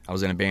 And I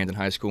was in a band in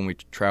high school, and we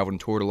traveled and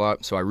toured a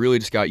lot. So I really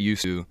just got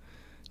used to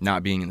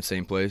not being in the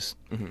same place.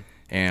 Mm-hmm.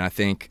 And I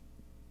think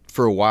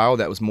for a while,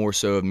 that was more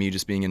so of me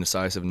just being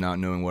indecisive and not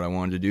knowing what I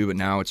wanted to do. But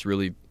now it's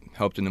really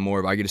helped into more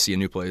of I get to see a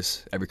new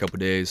place every couple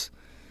of days.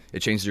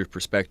 It changes your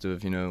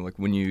perspective, like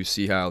when you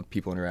see how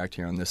people interact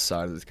here on this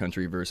side of the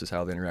country versus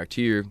how they interact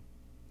here,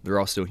 they're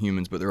all still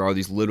humans, but there are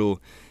these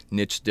little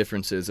niche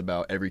differences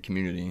about every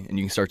community, and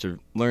you can start to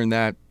learn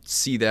that,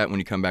 see that when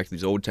you come back to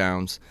these old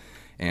towns,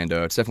 and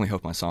it's definitely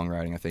helped my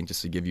songwriting, I think,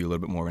 just to give you a little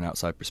bit more of an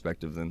outside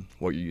perspective than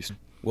what you're used to.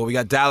 Well, we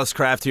got Dallas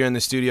Craft here in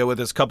the studio with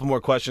us. A couple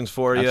more questions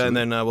for you,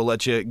 Absolutely. and then we'll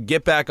let you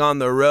get back on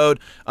the road.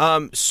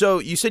 So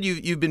you said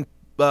you've been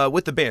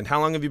with the band. How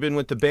long have you been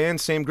with the band?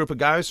 Same group of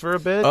guys for a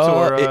bit?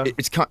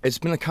 It's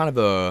been a kind of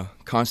a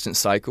constant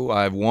cycle.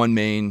 I have one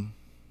main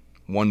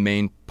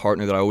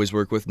partner that I always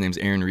work with. His name's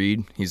Aaron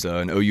Reed. He's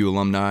an OU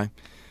alumni.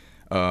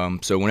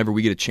 So whenever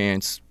we get a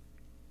chance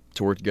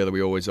to work together,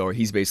 we always are.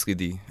 He's basically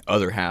the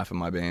other half of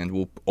my band.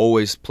 We'll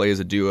always play as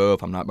a duo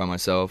if I'm not by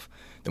myself.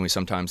 Then we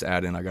sometimes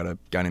add in, I got a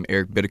guy named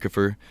Eric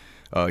Biddekeffer.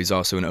 He's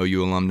also an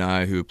OU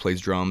alumni who plays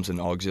drums and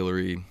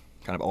auxiliary,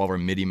 kind of all of our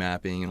MIDI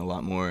mapping and a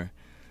lot more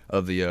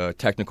of the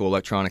technical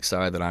electronic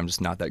side that I'm just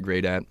not that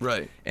great at.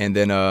 Right. And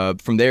then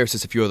from there, it's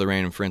just a few other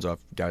random friends. I'll have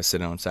guys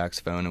sitting on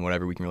saxophone and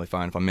whatever we can really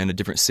find. If I'm in a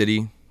different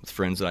city with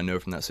friends that I know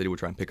from that city, we'll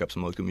try and pick up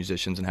some local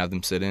musicians and have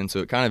them sit in. So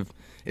it kind of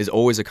is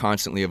always a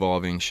constantly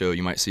evolving show.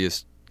 You might see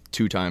us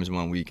 2 times in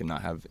 1 week and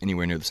not have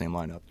anywhere near the same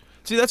lineup.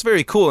 See, that's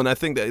very cool, and I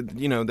think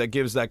that that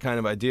gives that kind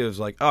of idea of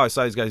like, oh, I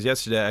saw these guys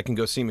yesterday, I can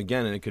go see them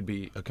again, and it could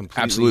be a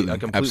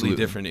completely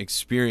different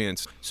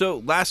experience.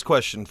 So, last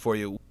question for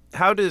you.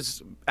 How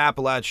does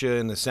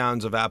Appalachia and the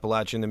sounds of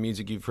Appalachia and the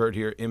music you've heard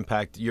here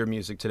impact your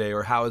music today,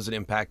 or how has it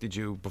impacted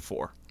you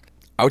before?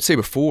 I would say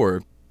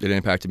before, it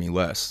impacted me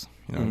less.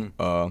 Some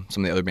of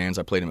the other bands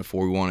I played in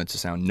before, we wanted to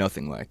sound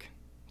nothing like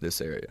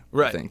this area.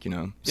 Right. I think,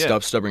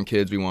 Stubborn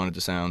Kids, we wanted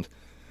to sound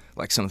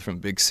like something from a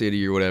big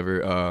city or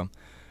whatever.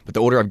 But the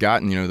older I've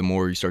gotten, the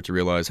more you start to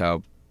realize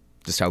how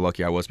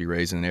lucky I was to be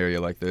raised in an area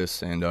like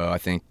this. And I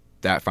think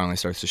that finally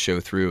starts to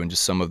show through, and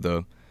just some of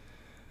the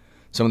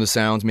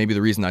sounds, maybe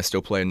the reason I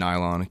still play a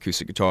nylon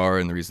acoustic guitar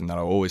and the reason that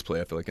I always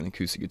play, I feel like, an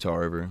acoustic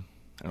guitar over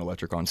an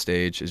electric on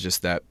stage is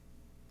just that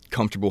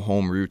comfortable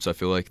home roots. I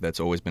feel like that's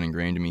always been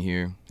ingrained in me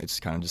here. It's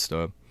kind of just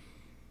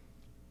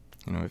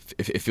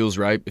it feels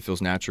right, it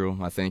feels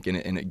natural, I think, and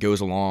it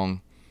goes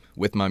along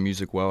with my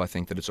music well. I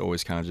think that it's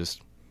always kind of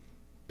just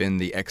been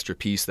the extra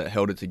piece that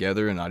held it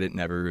together, and I didn't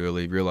ever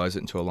really realize it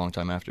until a long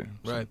time after.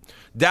 So. Right.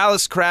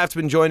 Dallas Craft's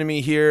been joining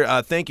me here.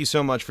 Thank you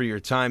so much for your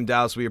time,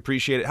 Dallas. We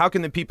appreciate it. How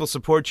can the people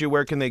support you?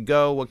 Where can they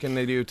go? What can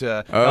they do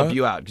to help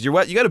you out? Because you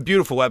got a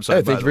beautiful website.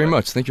 Yeah, thank you very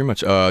much.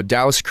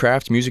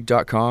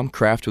 DallasCraftMusic.com,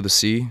 Craft with a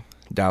C,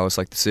 Dallas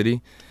like the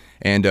city.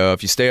 And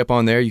if you stay up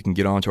on there, you can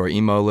get onto our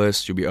email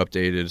list. You'll be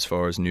updated as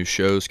far as new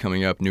shows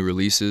coming up, new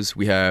releases.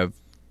 We have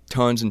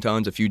tons and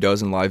tons, a few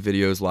dozen live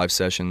videos, live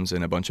sessions,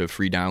 and a bunch of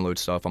free download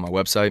stuff on my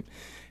website.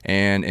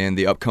 And in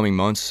the upcoming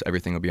months,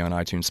 everything will be on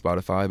iTunes,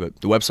 Spotify. But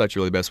the website's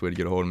really the best way to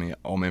get a hold of me.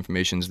 All my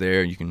information's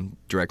there. You can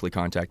directly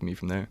contact me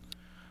from there.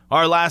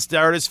 Our last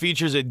artist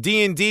features a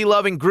D&D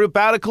loving group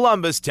out of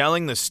Columbus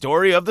telling the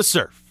story of the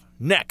surf.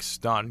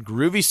 Next on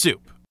Groovy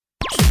Soup.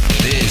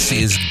 This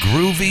is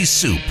Groovy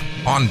Soup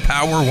on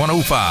Power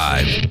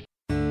 105.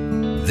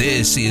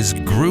 This is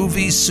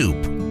Groovy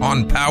Soup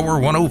on Power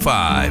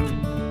 105.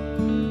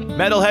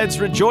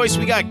 Metalheads rejoice.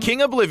 We got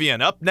King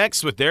Oblivion up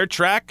next with their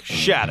track,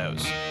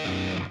 Shadows.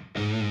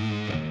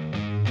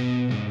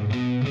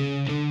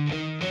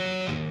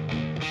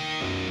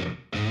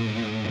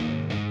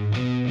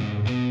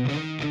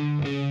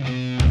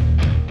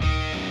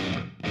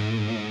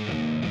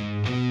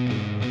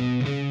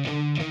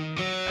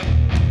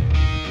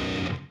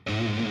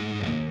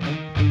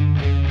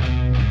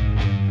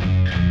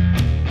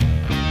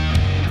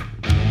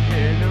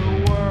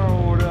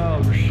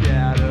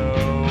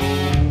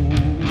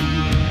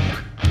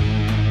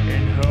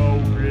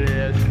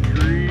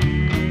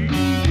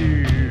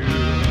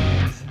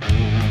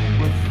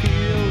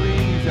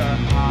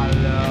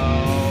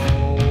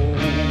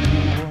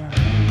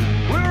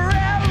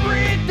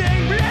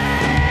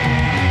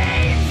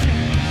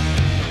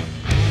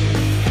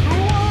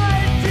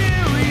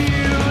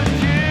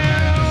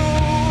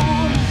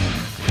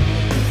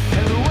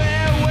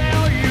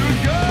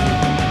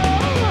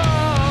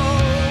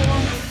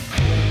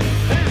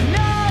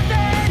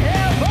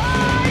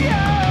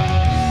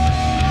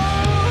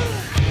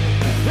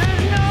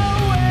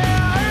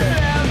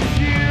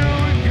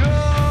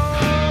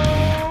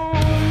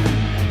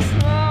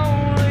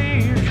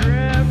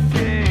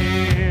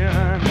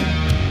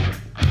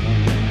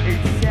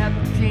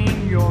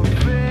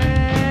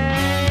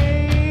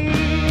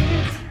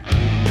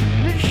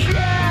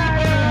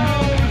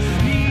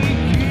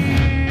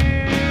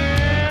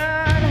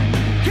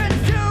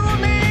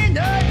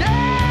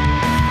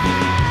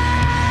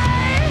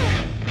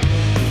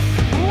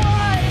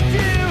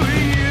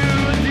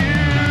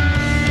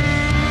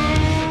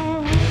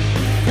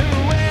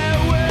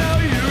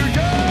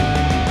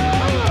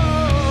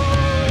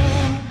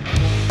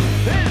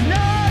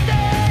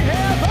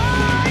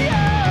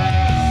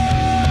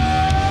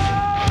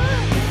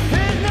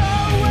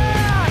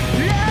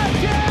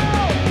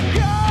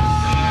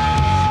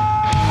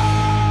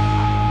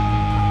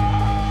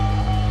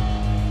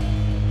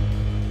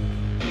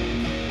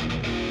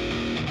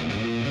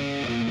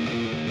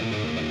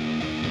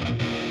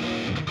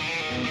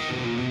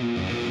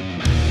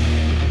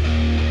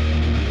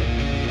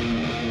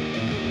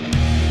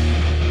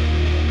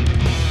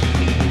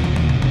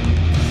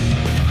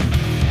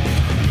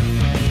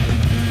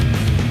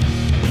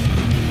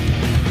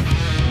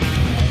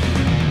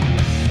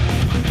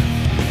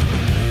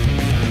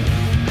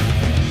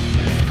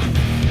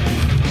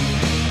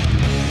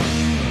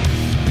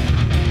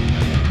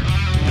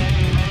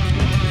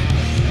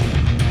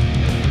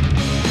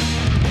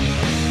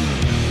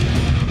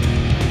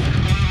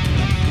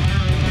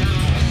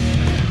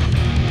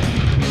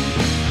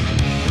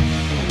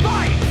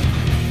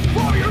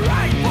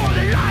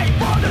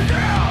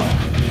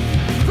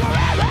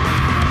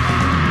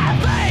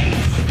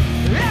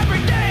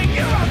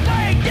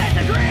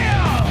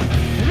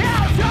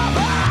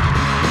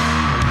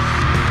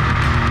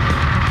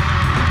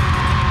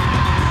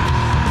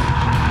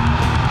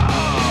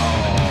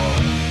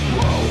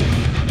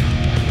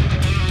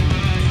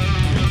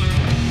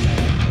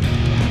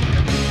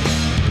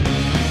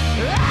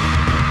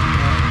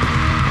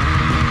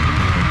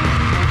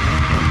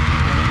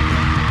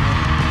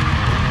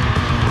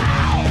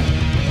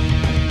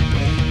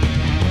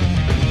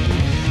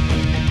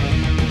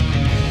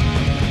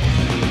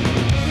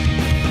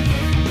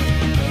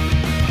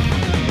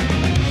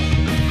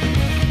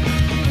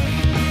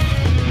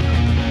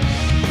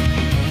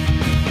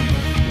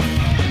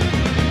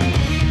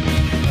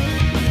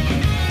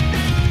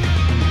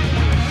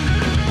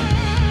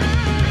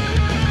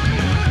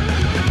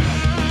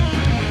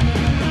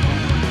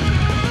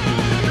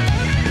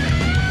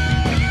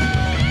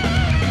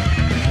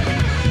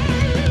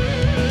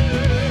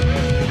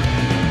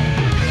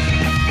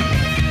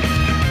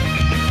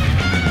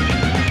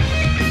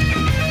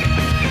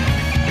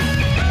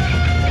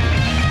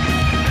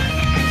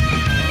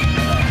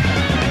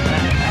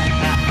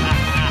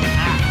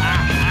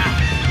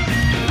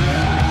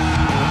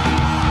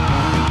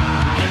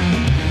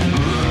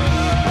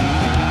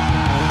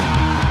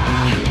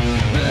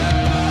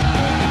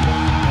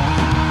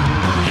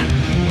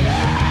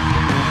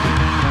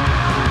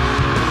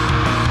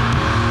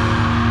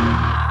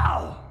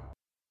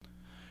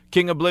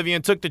 King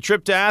Oblivion took the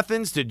trip to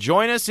Athens to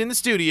join us in the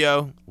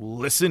studio.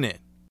 Listen in.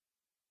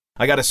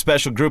 I got a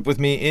special group with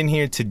me in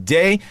here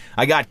today.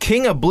 I got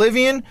King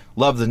Oblivion.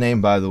 Love the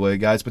name, by the way,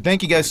 guys. But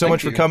thank you guys so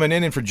much for coming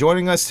in and for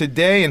joining us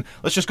today. And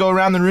let's just go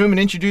around the room and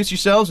introduce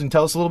yourselves and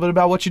tell us a little bit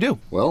about what you do.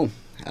 Well,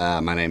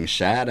 my name is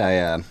Shad.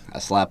 I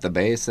slap the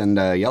bass and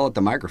yell at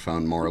the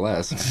microphone, more or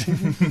less.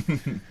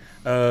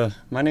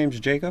 My name's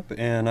Jacob,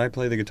 and I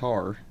play the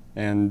guitar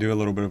and do a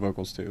little bit of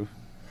vocals, too.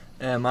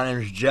 And my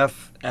name is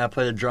Jeff, and I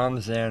play the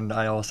drums, and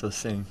I also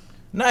sing.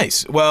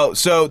 Nice. Well,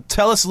 so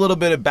tell us a little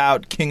bit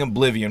about King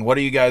Oblivion. What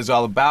are you guys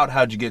all about?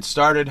 How'd you get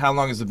started? How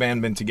long has the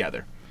band been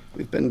together?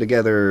 We've been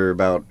together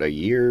about a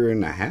year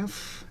and a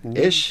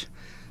half-ish.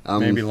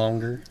 Maybe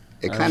longer.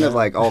 It kind of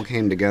like all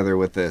came together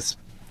with this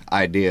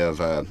idea of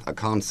a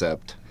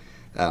concept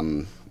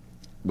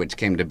which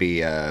came to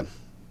be The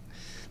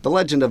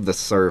Legend of the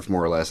Surf,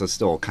 more or less. It's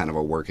still kind of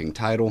a working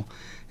title.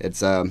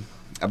 It's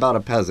about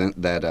a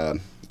peasant that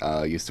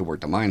used to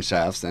work the mine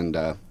shafts, and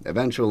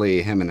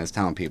eventually him and his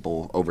town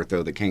people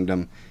overthrow the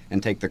kingdom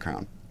and take the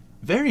crown.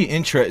 Very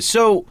interesting.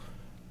 So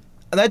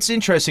that's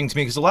interesting to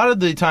me because a lot of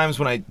the times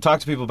when I talk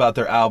to people about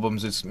their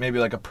albums, it's maybe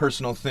like a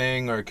personal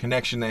thing or a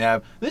connection they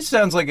have. This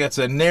sounds like it's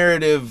a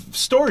narrative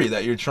story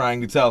that you're trying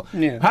to tell.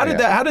 Yeah. How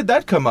did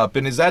that come up?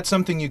 And is that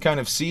something you kind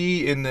of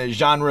see in the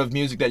genre of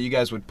music that you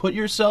guys would put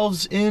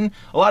yourselves in?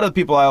 A lot of the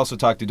people I also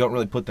talk to don't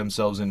really put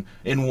themselves in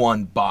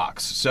one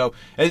box. So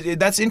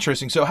that's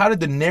interesting. So how did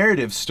the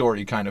narrative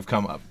story kind of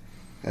come up?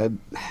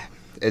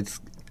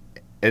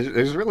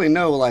 There's really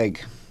no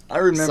I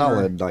remember,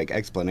 solid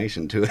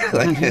explanation to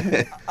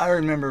it. I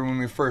remember when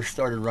we first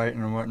started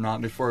writing and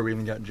whatnot, before we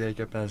even got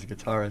Jacob as a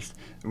guitarist,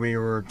 we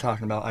were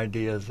talking about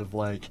ideas of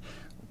what to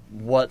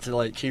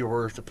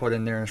keywords to put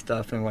in there and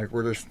stuff, and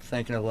we're just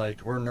thinking of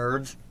we're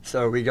nerds,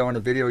 so we go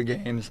into video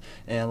games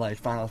and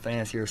Final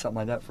Fantasy or something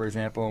like that, for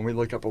example, and we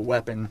look up a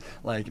weapon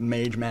like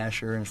Mage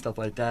Masher and stuff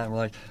like that, and we're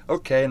like,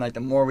 okay, and the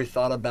more we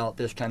thought about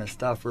this kind of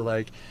stuff,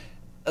 we're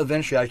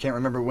eventually, I can't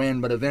remember when,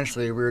 but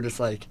eventually we were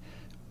just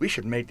we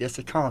should make this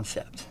a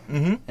concept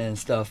and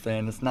stuff,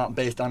 and it's not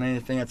based on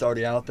anything that's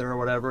already out there or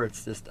whatever.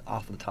 It's just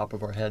off the top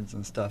of our heads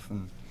and stuff,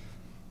 and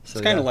so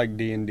it's kind of like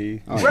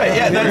D&D. Oh, right?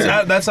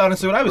 Yeah, that's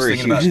honestly what I was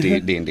thinking about. We're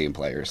huge D&D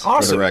players.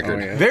 Awesome. For the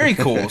record. Oh, yeah. Very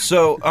cool.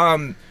 So,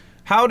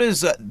 how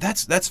does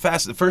that's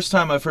fast? The first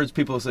time I've heard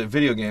people say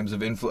video games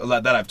have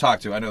that I've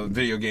talked to. I know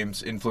video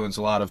games influence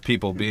a lot of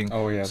people. Being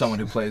someone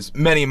who plays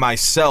many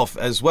myself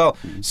as well.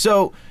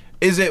 So,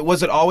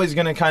 was it always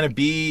going to kind of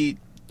be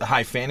the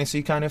high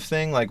fantasy kind of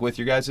thing, with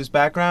your guys'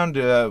 background?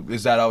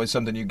 Is that always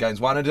something you guys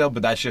wanted to do?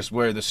 But that's just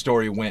where the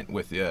story went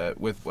with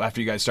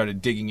after you guys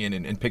started digging in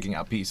and picking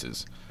out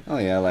pieces. Oh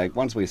yeah,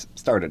 once we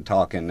started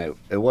talking,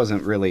 it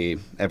wasn't really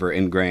ever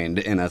ingrained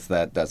in us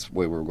that that's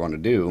what we were going to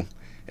do.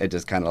 It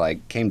just kind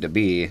of came to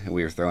be.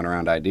 We were throwing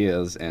around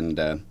ideas,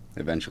 and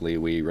eventually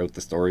we wrote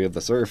the story of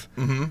the surf.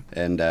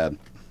 And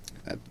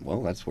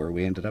that's where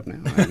we ended up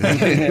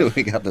now.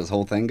 We got this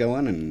whole thing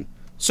going, and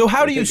so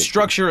how do you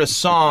structure a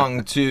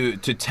song to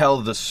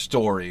tell the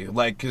story?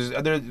 Because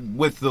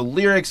with the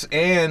lyrics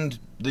and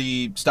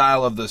the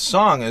style of the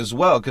song as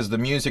well, because the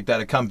music that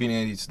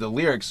accompanies the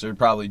lyrics are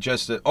probably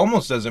just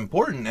almost as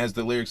important as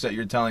the lyrics that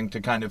you're telling to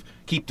kind of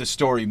keep the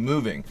story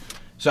moving.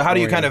 So how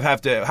do you kind of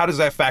have to, how does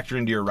that factor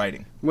into your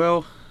writing?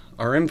 Well,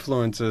 our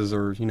influences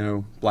are,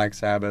 Black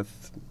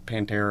Sabbath,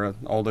 Pantera,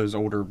 all those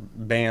older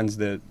bands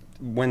that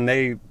when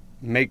they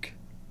make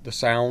the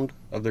sound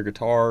of their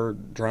guitar,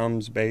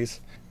 drums,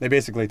 bass, they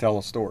basically tell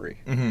a story.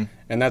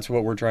 And that's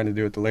what we're trying to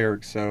do with the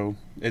lyrics. So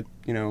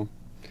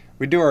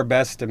we do our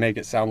best to make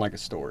it sound like a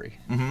story.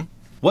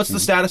 What's the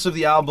status of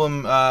the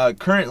album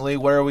currently?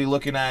 Where are we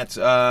looking at?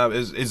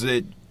 Is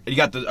it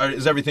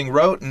is everything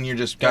wrote and you're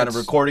just kind of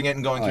recording it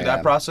and going through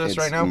that process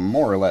right now? It's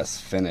more or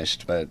less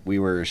finished, but we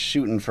were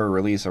shooting for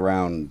release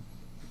around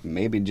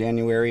maybe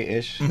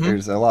January-ish.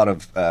 There's a lot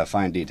of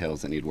fine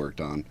details that need worked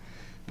on,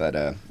 but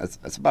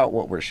that's about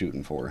what we're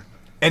shooting for.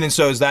 And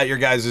so is that your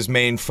guys'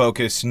 main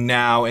focus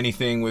now?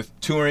 Anything with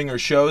touring or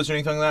shows or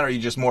anything like that? Or are you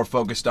just more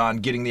focused on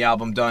getting the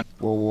album done?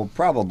 Well, we'll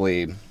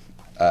probably,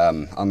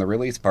 on the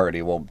release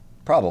party, we'll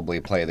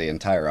probably play the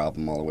entire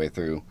album all the way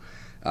through.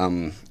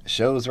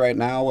 Shows right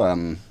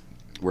now,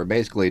 we're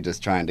basically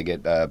just trying to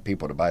get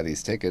people to buy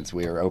these tickets.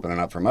 We are opening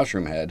up for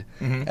Mushroom Head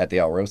at the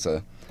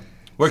Alrosa.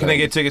 Where can they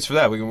get tickets for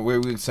that? We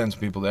can send some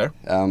people there.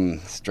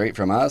 Straight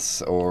from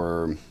us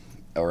or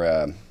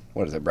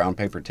what is it,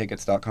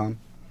 brownpapertickets.com?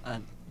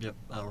 Yep.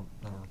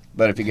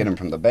 But if you get them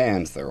from the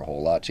bands, they're a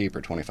whole lot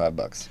cheaper,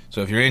 $25.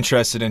 So if you're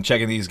interested in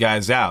checking these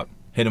guys out,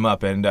 hit them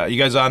up. And you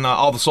guys on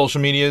all the social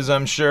medias,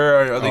 I'm sure,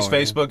 or at least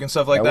Facebook and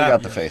stuff like that?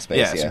 We got the Facebook,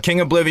 yeah. So King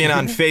Oblivion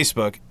on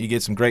Facebook. You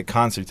get some great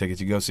concert tickets.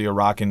 You go see a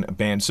rockin'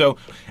 band. So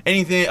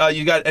anything,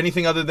 you got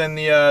anything other than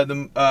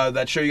the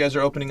that show you guys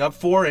are opening up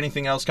for?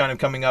 Anything else kind of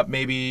coming up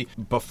maybe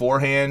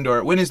beforehand?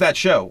 Or when is that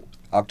show?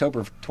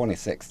 October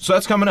 26th. So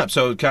that's coming up.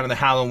 So kind of the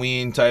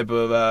Halloween type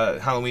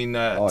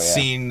of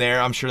scene there.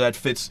 I'm sure that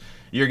fits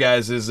your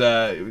guys is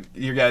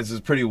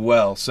pretty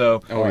well.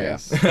 So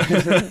yes.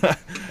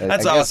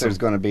 That's I awesome. guess there's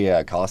going to be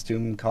a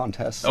costume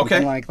contest,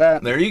 something like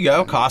that. There you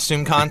go,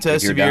 costume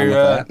contest. If you're down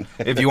with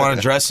that. If you want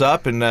to dress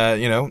up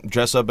and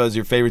dress up as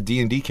your favorite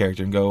D&D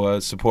character and go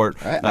support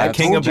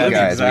King Oblivion.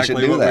 Guys, exactly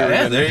we should do that.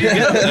 Yeah, there you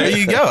go. There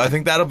you go. I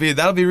think that'll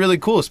be really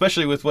cool,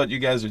 especially with what you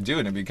guys are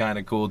doing. It'd be kind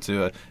of cool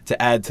to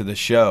add to the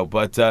show.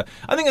 But I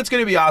think it's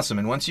going to be awesome.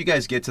 And once you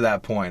guys get to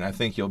that point, I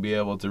think you'll be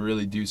able to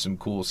really do some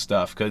cool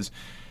stuff because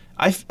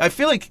I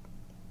feel like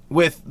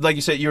with, like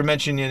you said, you were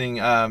mentioning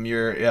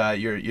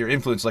your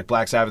influence like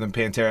Black Sabbath and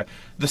Pantera,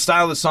 the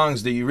style of the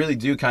songs that you really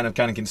do kind of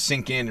can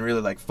sink in and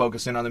really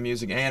focus in on the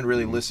music and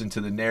really listen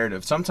to the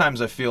narrative.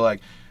 Sometimes I feel like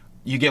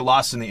you get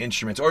lost in the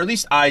instruments, or at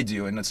least I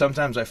do, and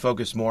sometimes I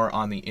focus more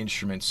on the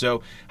instruments.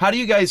 So how do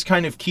you guys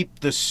kind of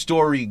keep the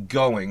story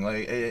going?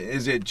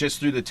 Is it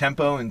just through the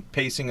tempo and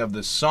pacing of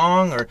the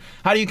song, or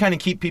how do you kind of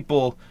keep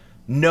people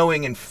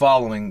knowing and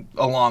following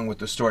along with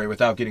the story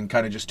without getting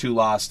kind of just too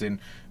lost in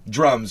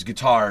drums,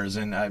 guitars,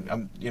 and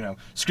I'm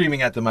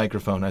screaming at the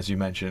microphone, as you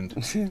mentioned.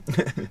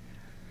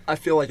 I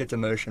feel like it's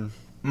emotion,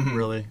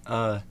 really.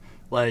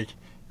 Like,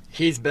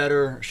 Shad's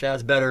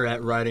better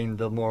at writing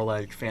the more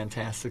like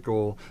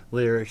fantastical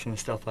lyrics and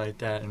stuff like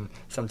that, and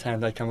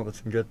sometimes I come up with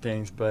some good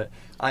things, but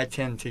I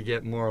tend to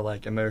get more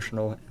like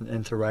emotional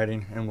into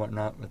writing and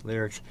whatnot with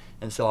lyrics,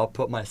 and so I'll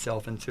put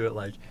myself into it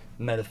like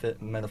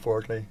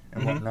metaphorically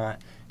and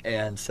whatnot,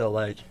 and so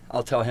like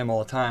I'll tell him all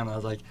the time, I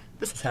was like,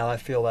 this is how I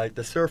feel like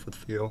the surf would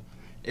feel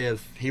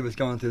if he was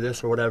going through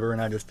this or whatever,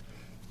 and I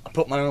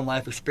put my own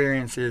life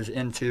experiences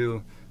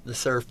into the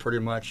surf pretty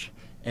much,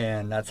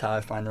 and that's how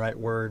I find the right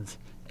words.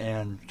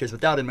 And because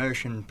without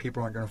emotion,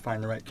 people aren't going to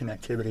find the right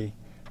connectivity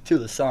to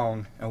the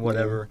song and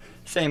whatever.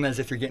 Same as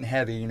if you're getting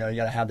heavy, you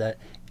got to have that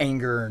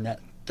anger and that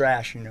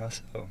thrash,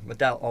 So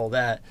without all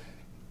that,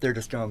 they're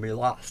just going to be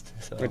lost.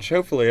 So. Which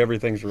hopefully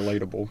everything's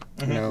relatable,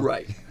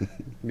 Right.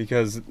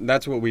 Because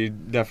that's what we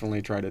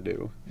definitely try to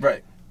do.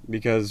 Right.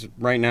 Because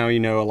right now,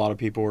 a lot of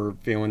people are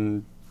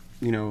feeling,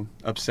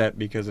 upset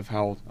because of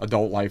how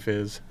adult life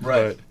is.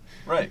 Right.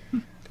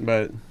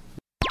 But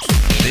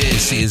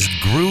This is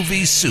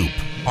Groovy Soup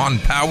on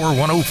Power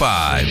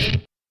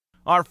 105.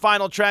 Our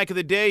final track of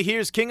the day,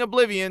 here's King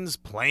Oblivion's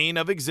Plane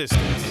of Existence.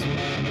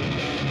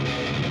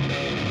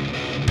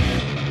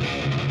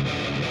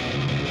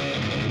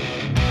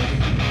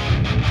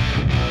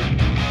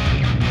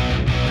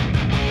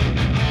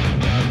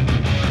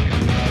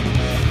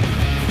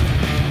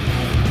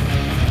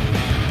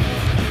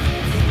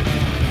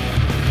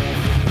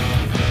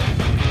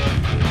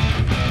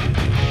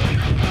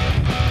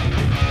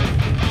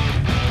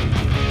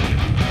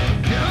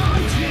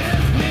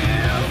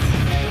 Consciousness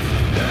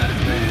has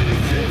been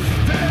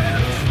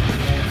existence.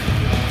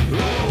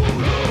 Oh,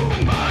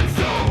 no, my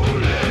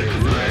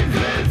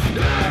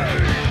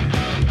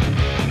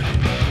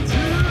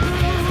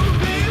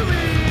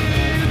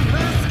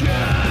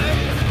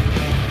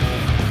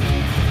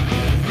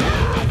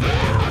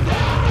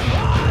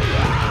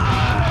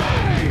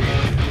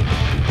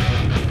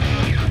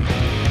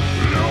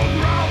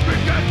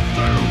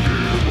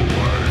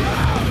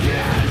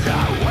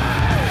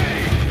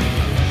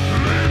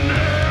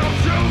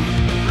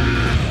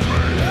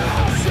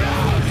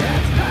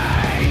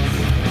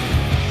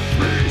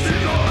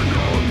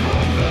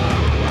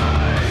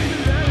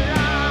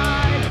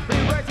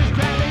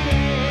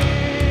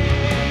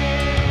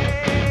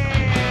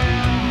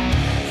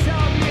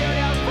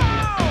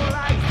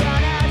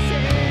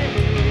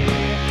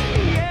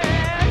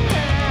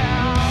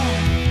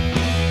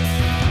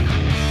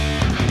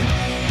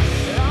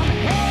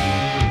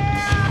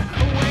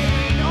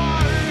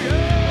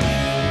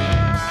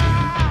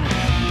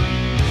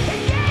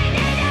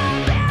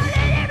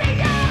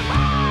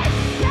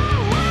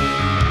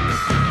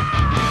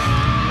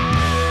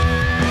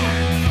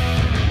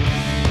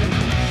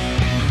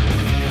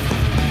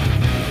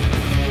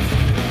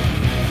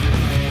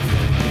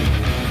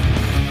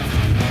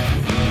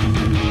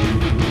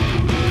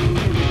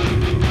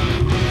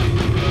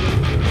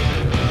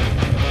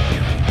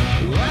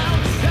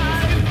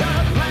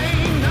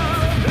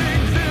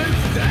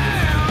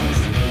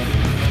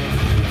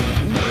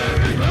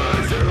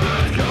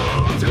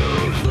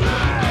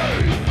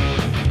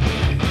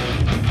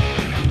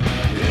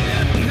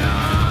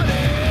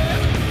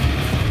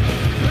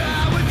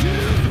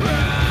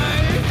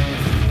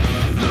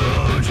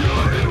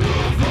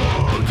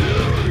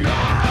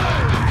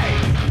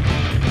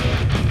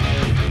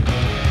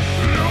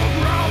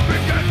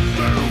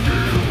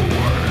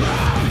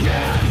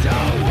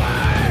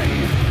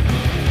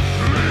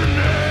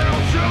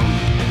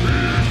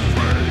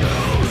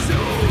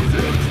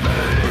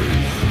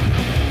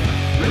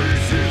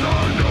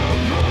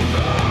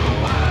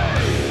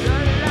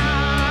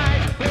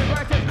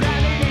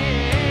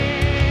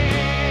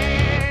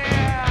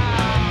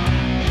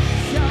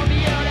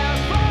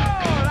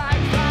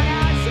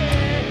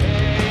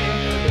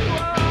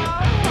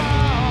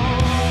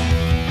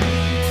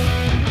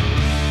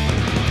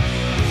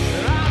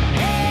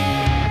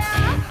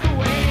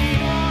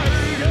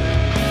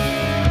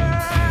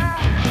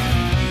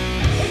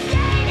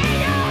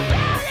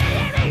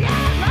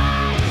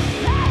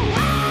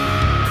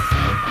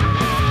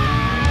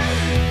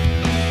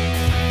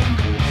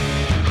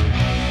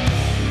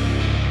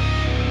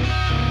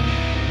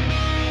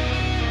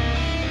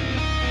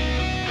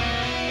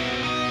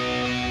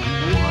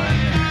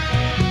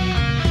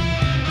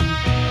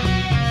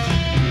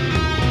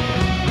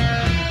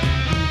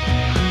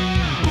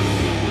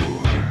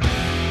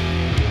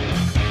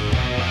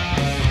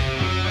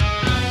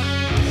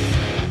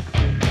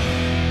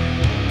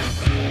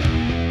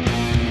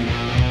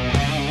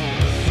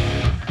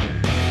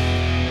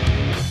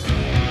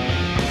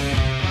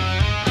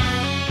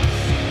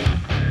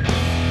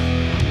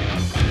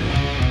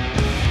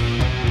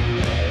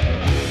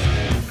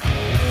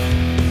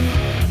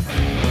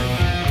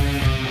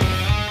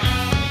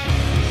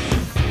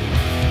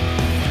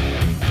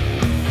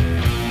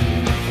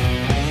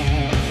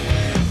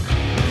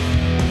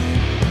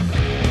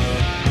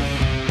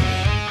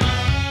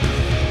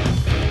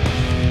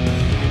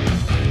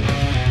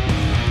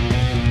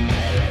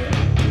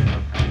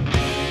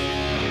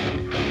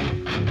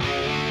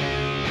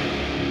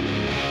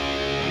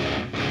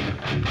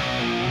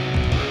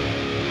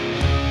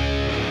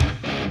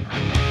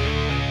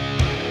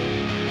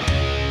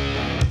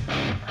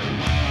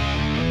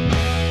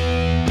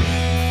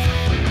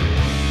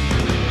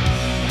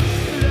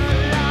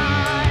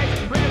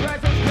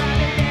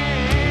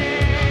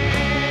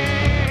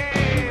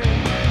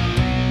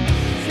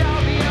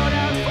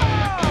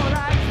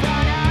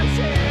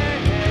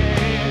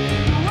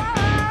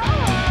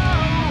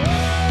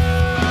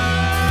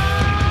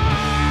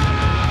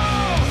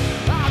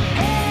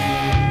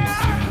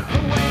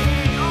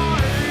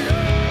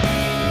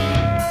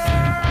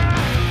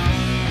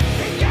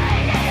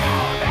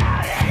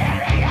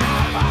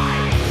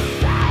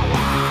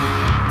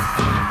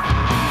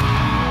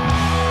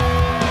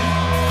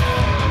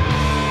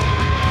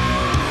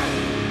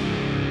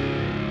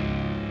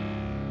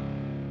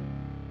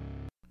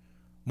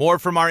More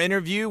from our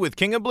interview with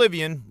King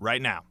Oblivion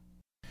right now.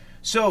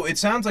 So it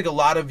sounds like a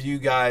lot of you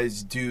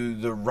guys do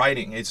the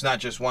writing. It's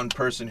not just one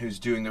person who's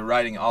doing the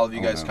writing. All of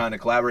you guys kind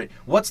of collaborate.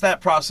 What's that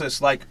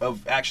process like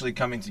of actually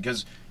coming to,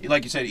 because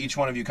like you said, each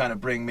one of you kind of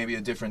bring maybe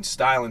a different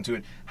style into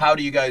it. How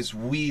do you guys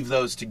weave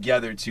those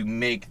together to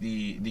make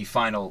the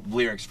final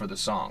lyrics for the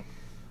song?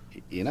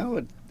 You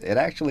know, it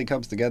actually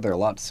comes together a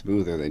lot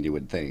smoother than you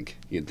would think.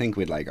 You'd think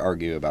we'd like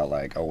argue about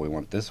like, oh, we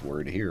want this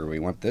word here, we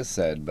want this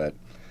said, but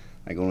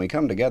like when we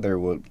come together,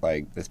 we'll,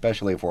 like,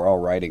 especially if we're all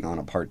writing on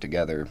a part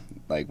together,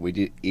 like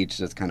we each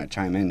just kind of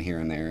chime in here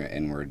and there,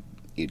 and we're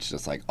each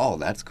just like, oh,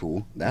 that's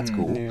cool, that's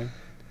cool. Yeah.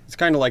 It's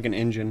kind of like an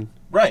engine.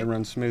 Right. It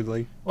runs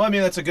smoothly. Well, I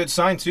mean, that's a good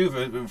sign,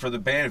 too, for the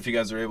band, if you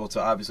guys are able to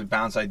obviously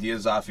bounce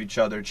ideas off each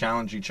other,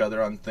 challenge each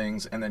other on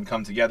things, and then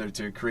come together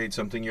to create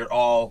something you're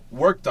all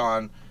worked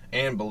on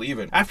and believe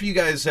in. After you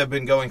guys have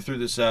been going through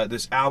this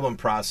this album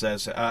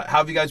process, how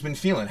have you guys been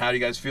feeling? How do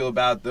you guys feel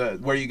about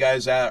where you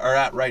guys are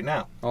at right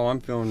now? Oh, I'm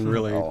feeling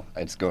really... Oh,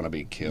 it's going to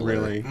be killer.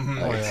 Really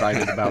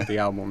excited about the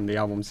album. The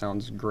album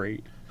sounds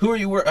great. Who are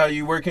you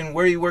working?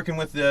 Where are you working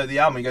with the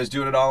album? You guys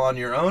doing it all on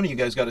your own? You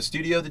guys got a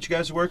studio that you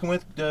guys are working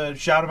with?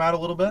 Shout them out a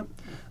little bit.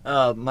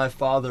 My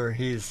father,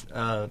 he's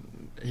our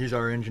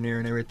engineer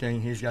and everything.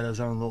 He's got his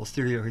own little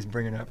studio he's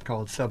bringing up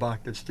called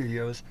Suboctave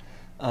Studios.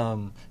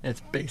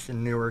 It's based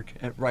in Newark.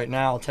 Right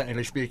now,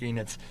 technically speaking,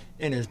 it's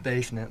in his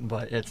basement,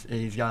 but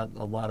he's got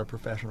a lot of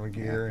professional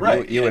gear.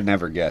 Right. You would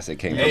never guess it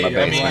came from a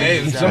basement.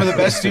 I mean, some of the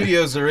best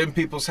studios are in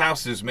people's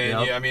houses, man.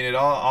 Yep. Yeah, I mean, it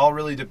all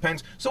really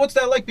depends. So what's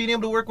that like being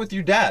able to work with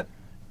your dad?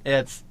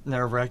 It's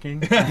nerve-wracking.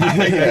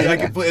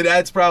 It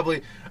adds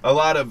probably a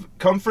lot of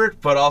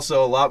comfort, but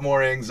also a lot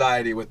more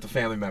anxiety with the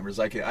family members.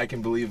 I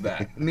can believe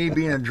that. Me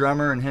being a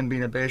drummer and him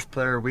being a bass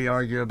player, we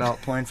argue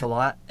about points a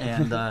lot.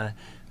 And,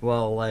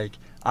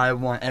 I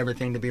want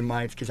everything to be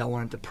mics because I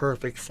want it the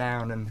perfect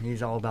sound, and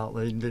he's all about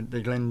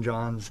the Glenn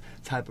Johns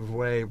type of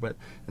way.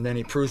 And then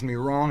he proves me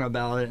wrong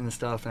about it and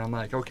stuff, and I'm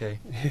like, okay.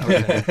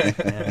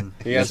 And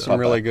he has some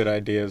really good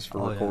ideas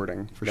for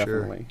recording, for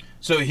definitely.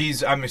 Sure.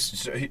 So I'm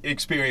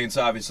experienced,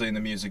 obviously, in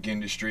the music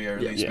industry, or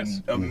at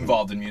least been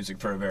involved in music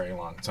for a very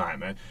long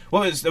time.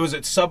 What was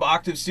it?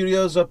 Suboctave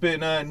Studios up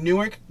in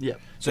Newark. Yeah.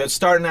 So it's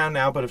starting out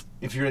now, but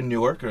if you're in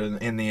Newark or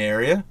in the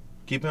area,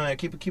 keep an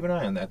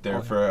eye on that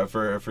there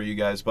for you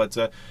guys. But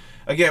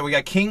again, we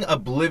got King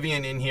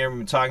Oblivion in here. We've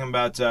been talking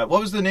about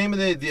what was the name of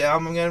the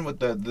album again with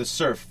the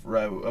surf?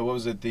 Right? What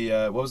was it?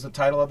 What was the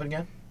title of it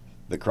again?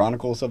 The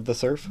Chronicles of the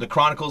Surf? The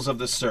Chronicles of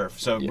the Surf.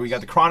 So we got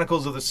the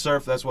Chronicles of the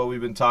Surf. That's what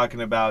we've been talking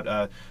about.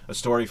 A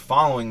story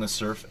following the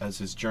surf as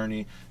his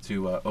journey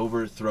to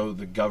overthrow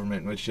the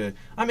government, which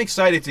I'm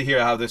excited to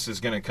hear how this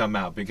is going to come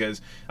out, because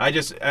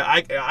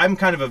I'm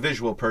kind of a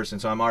visual person,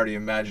 so I'm already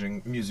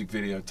imagining music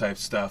video type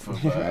stuff.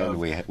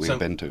 We've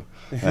been to.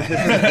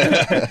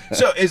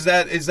 So is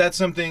that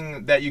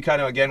something that you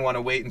kind of, again, want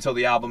to wait until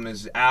the album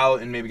is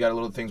out and maybe got a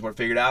little things more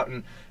figured out?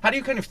 And how do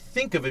you kind of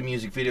think of a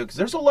music video? Because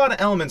there's a lot of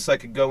elements that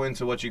could go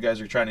into what you guys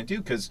are trying to do,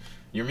 because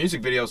your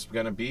music video is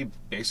going to be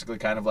basically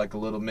kind of like a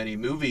little mini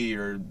movie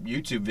or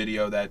YouTube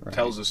video that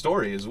tells a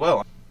story as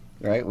well.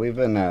 Right. We've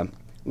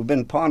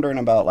been pondering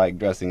about like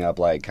dressing up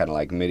like kind of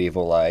like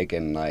medieval like,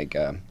 and like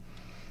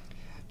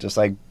just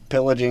like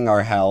pillaging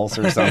our house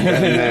or something.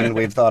 And then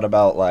we've thought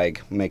about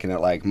like making it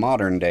like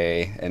modern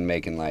day and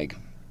making like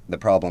the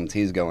problems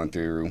he's going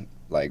through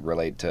like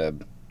relate to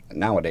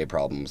nowadays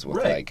problems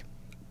with like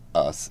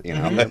us, you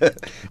know.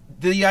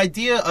 The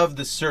idea of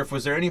the surf,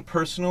 was there any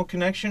personal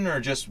connection, or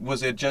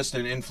was it just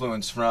an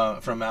influence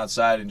from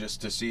outside, and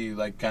just to see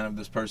like kind of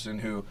this person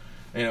who,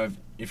 you know,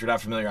 if you're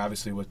not familiar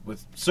obviously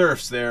with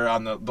surfs, they're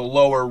on the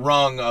lower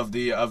rung of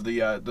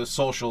the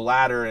social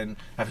ladder and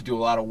have to do a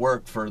lot of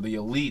work for the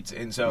elite.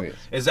 And so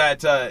is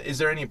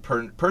there any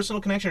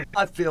personal connection?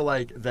 I feel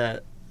like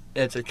that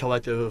it's a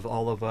collective of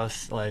all of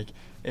us. Like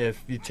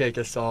if you take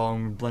a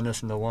song, blend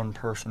us into one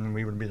person,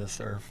 we would be the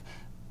surf.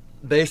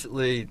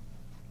 Basically,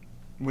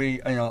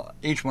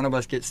 each one of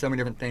us gets so many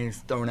different things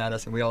thrown at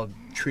us, and we all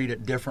treat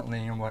it differently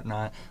and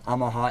whatnot.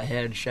 I'm a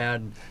hothead.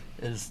 Shad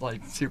is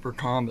like super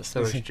calm, but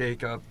so is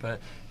Jacob.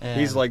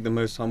 He's like the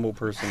most humble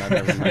person I've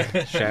ever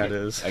met. Shad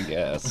is, I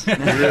guess. He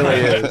really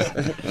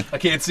is. I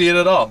can't see it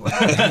at all.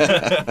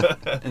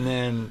 And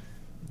then,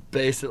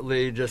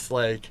 basically, just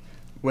like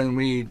when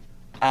we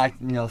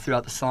act,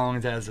 throughout the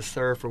songs as a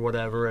surf or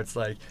whatever, it's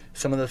like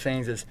some of the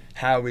things is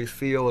how we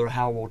feel or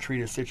how we'll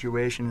treat a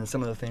situation, and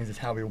some of the things is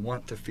how we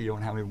want to feel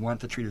and how we want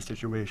to treat a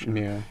situation.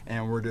 Yeah.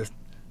 And we're just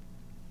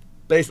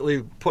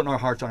basically putting our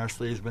hearts on our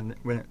sleeves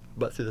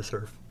but through the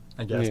surf,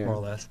 I guess, more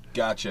or less.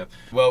 Gotcha.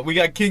 Well, we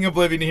got King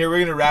Oblivion here. We're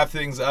going to wrap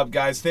things up,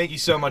 guys. Thank you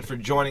so much for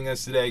joining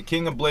us today.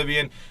 King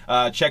Oblivion,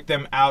 check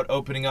them out,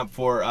 opening up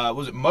for,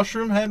 was it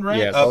Mushroom Head, right?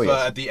 Yes.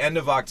 At the end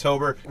of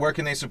October. Where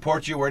can they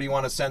support you? Where do you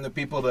want to send the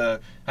people to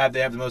have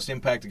the most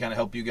impact to kind of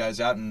help you guys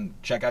out and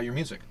check out your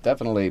music?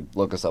 Definitely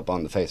look us up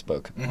on the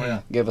Facebook.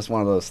 Mm-hmm. Give us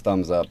one of those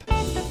thumbs up.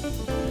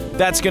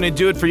 That's going to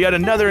do it for yet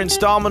another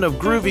installment of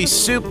Groovy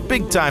Soup.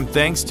 Big time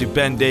thanks to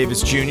Ben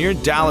Davis Jr.,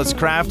 Dallas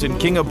Craft, and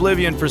King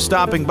Oblivion for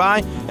stopping by,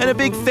 and a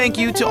big thank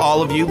you to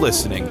all of you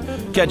listening.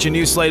 Catch a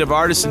new slate of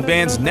artists and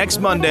bands next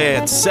Monday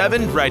at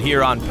 7 right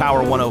here on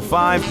Power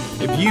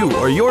 105. If you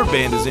or your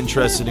band is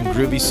interested in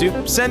Groovy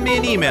Soup, send me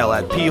an email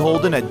at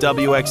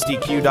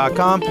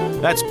pholden@wxdq.com.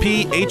 That's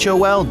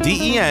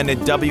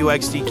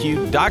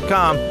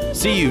PHOLDEN@wxdq.com.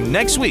 See you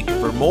next week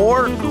for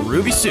more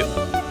Groovy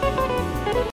Soup.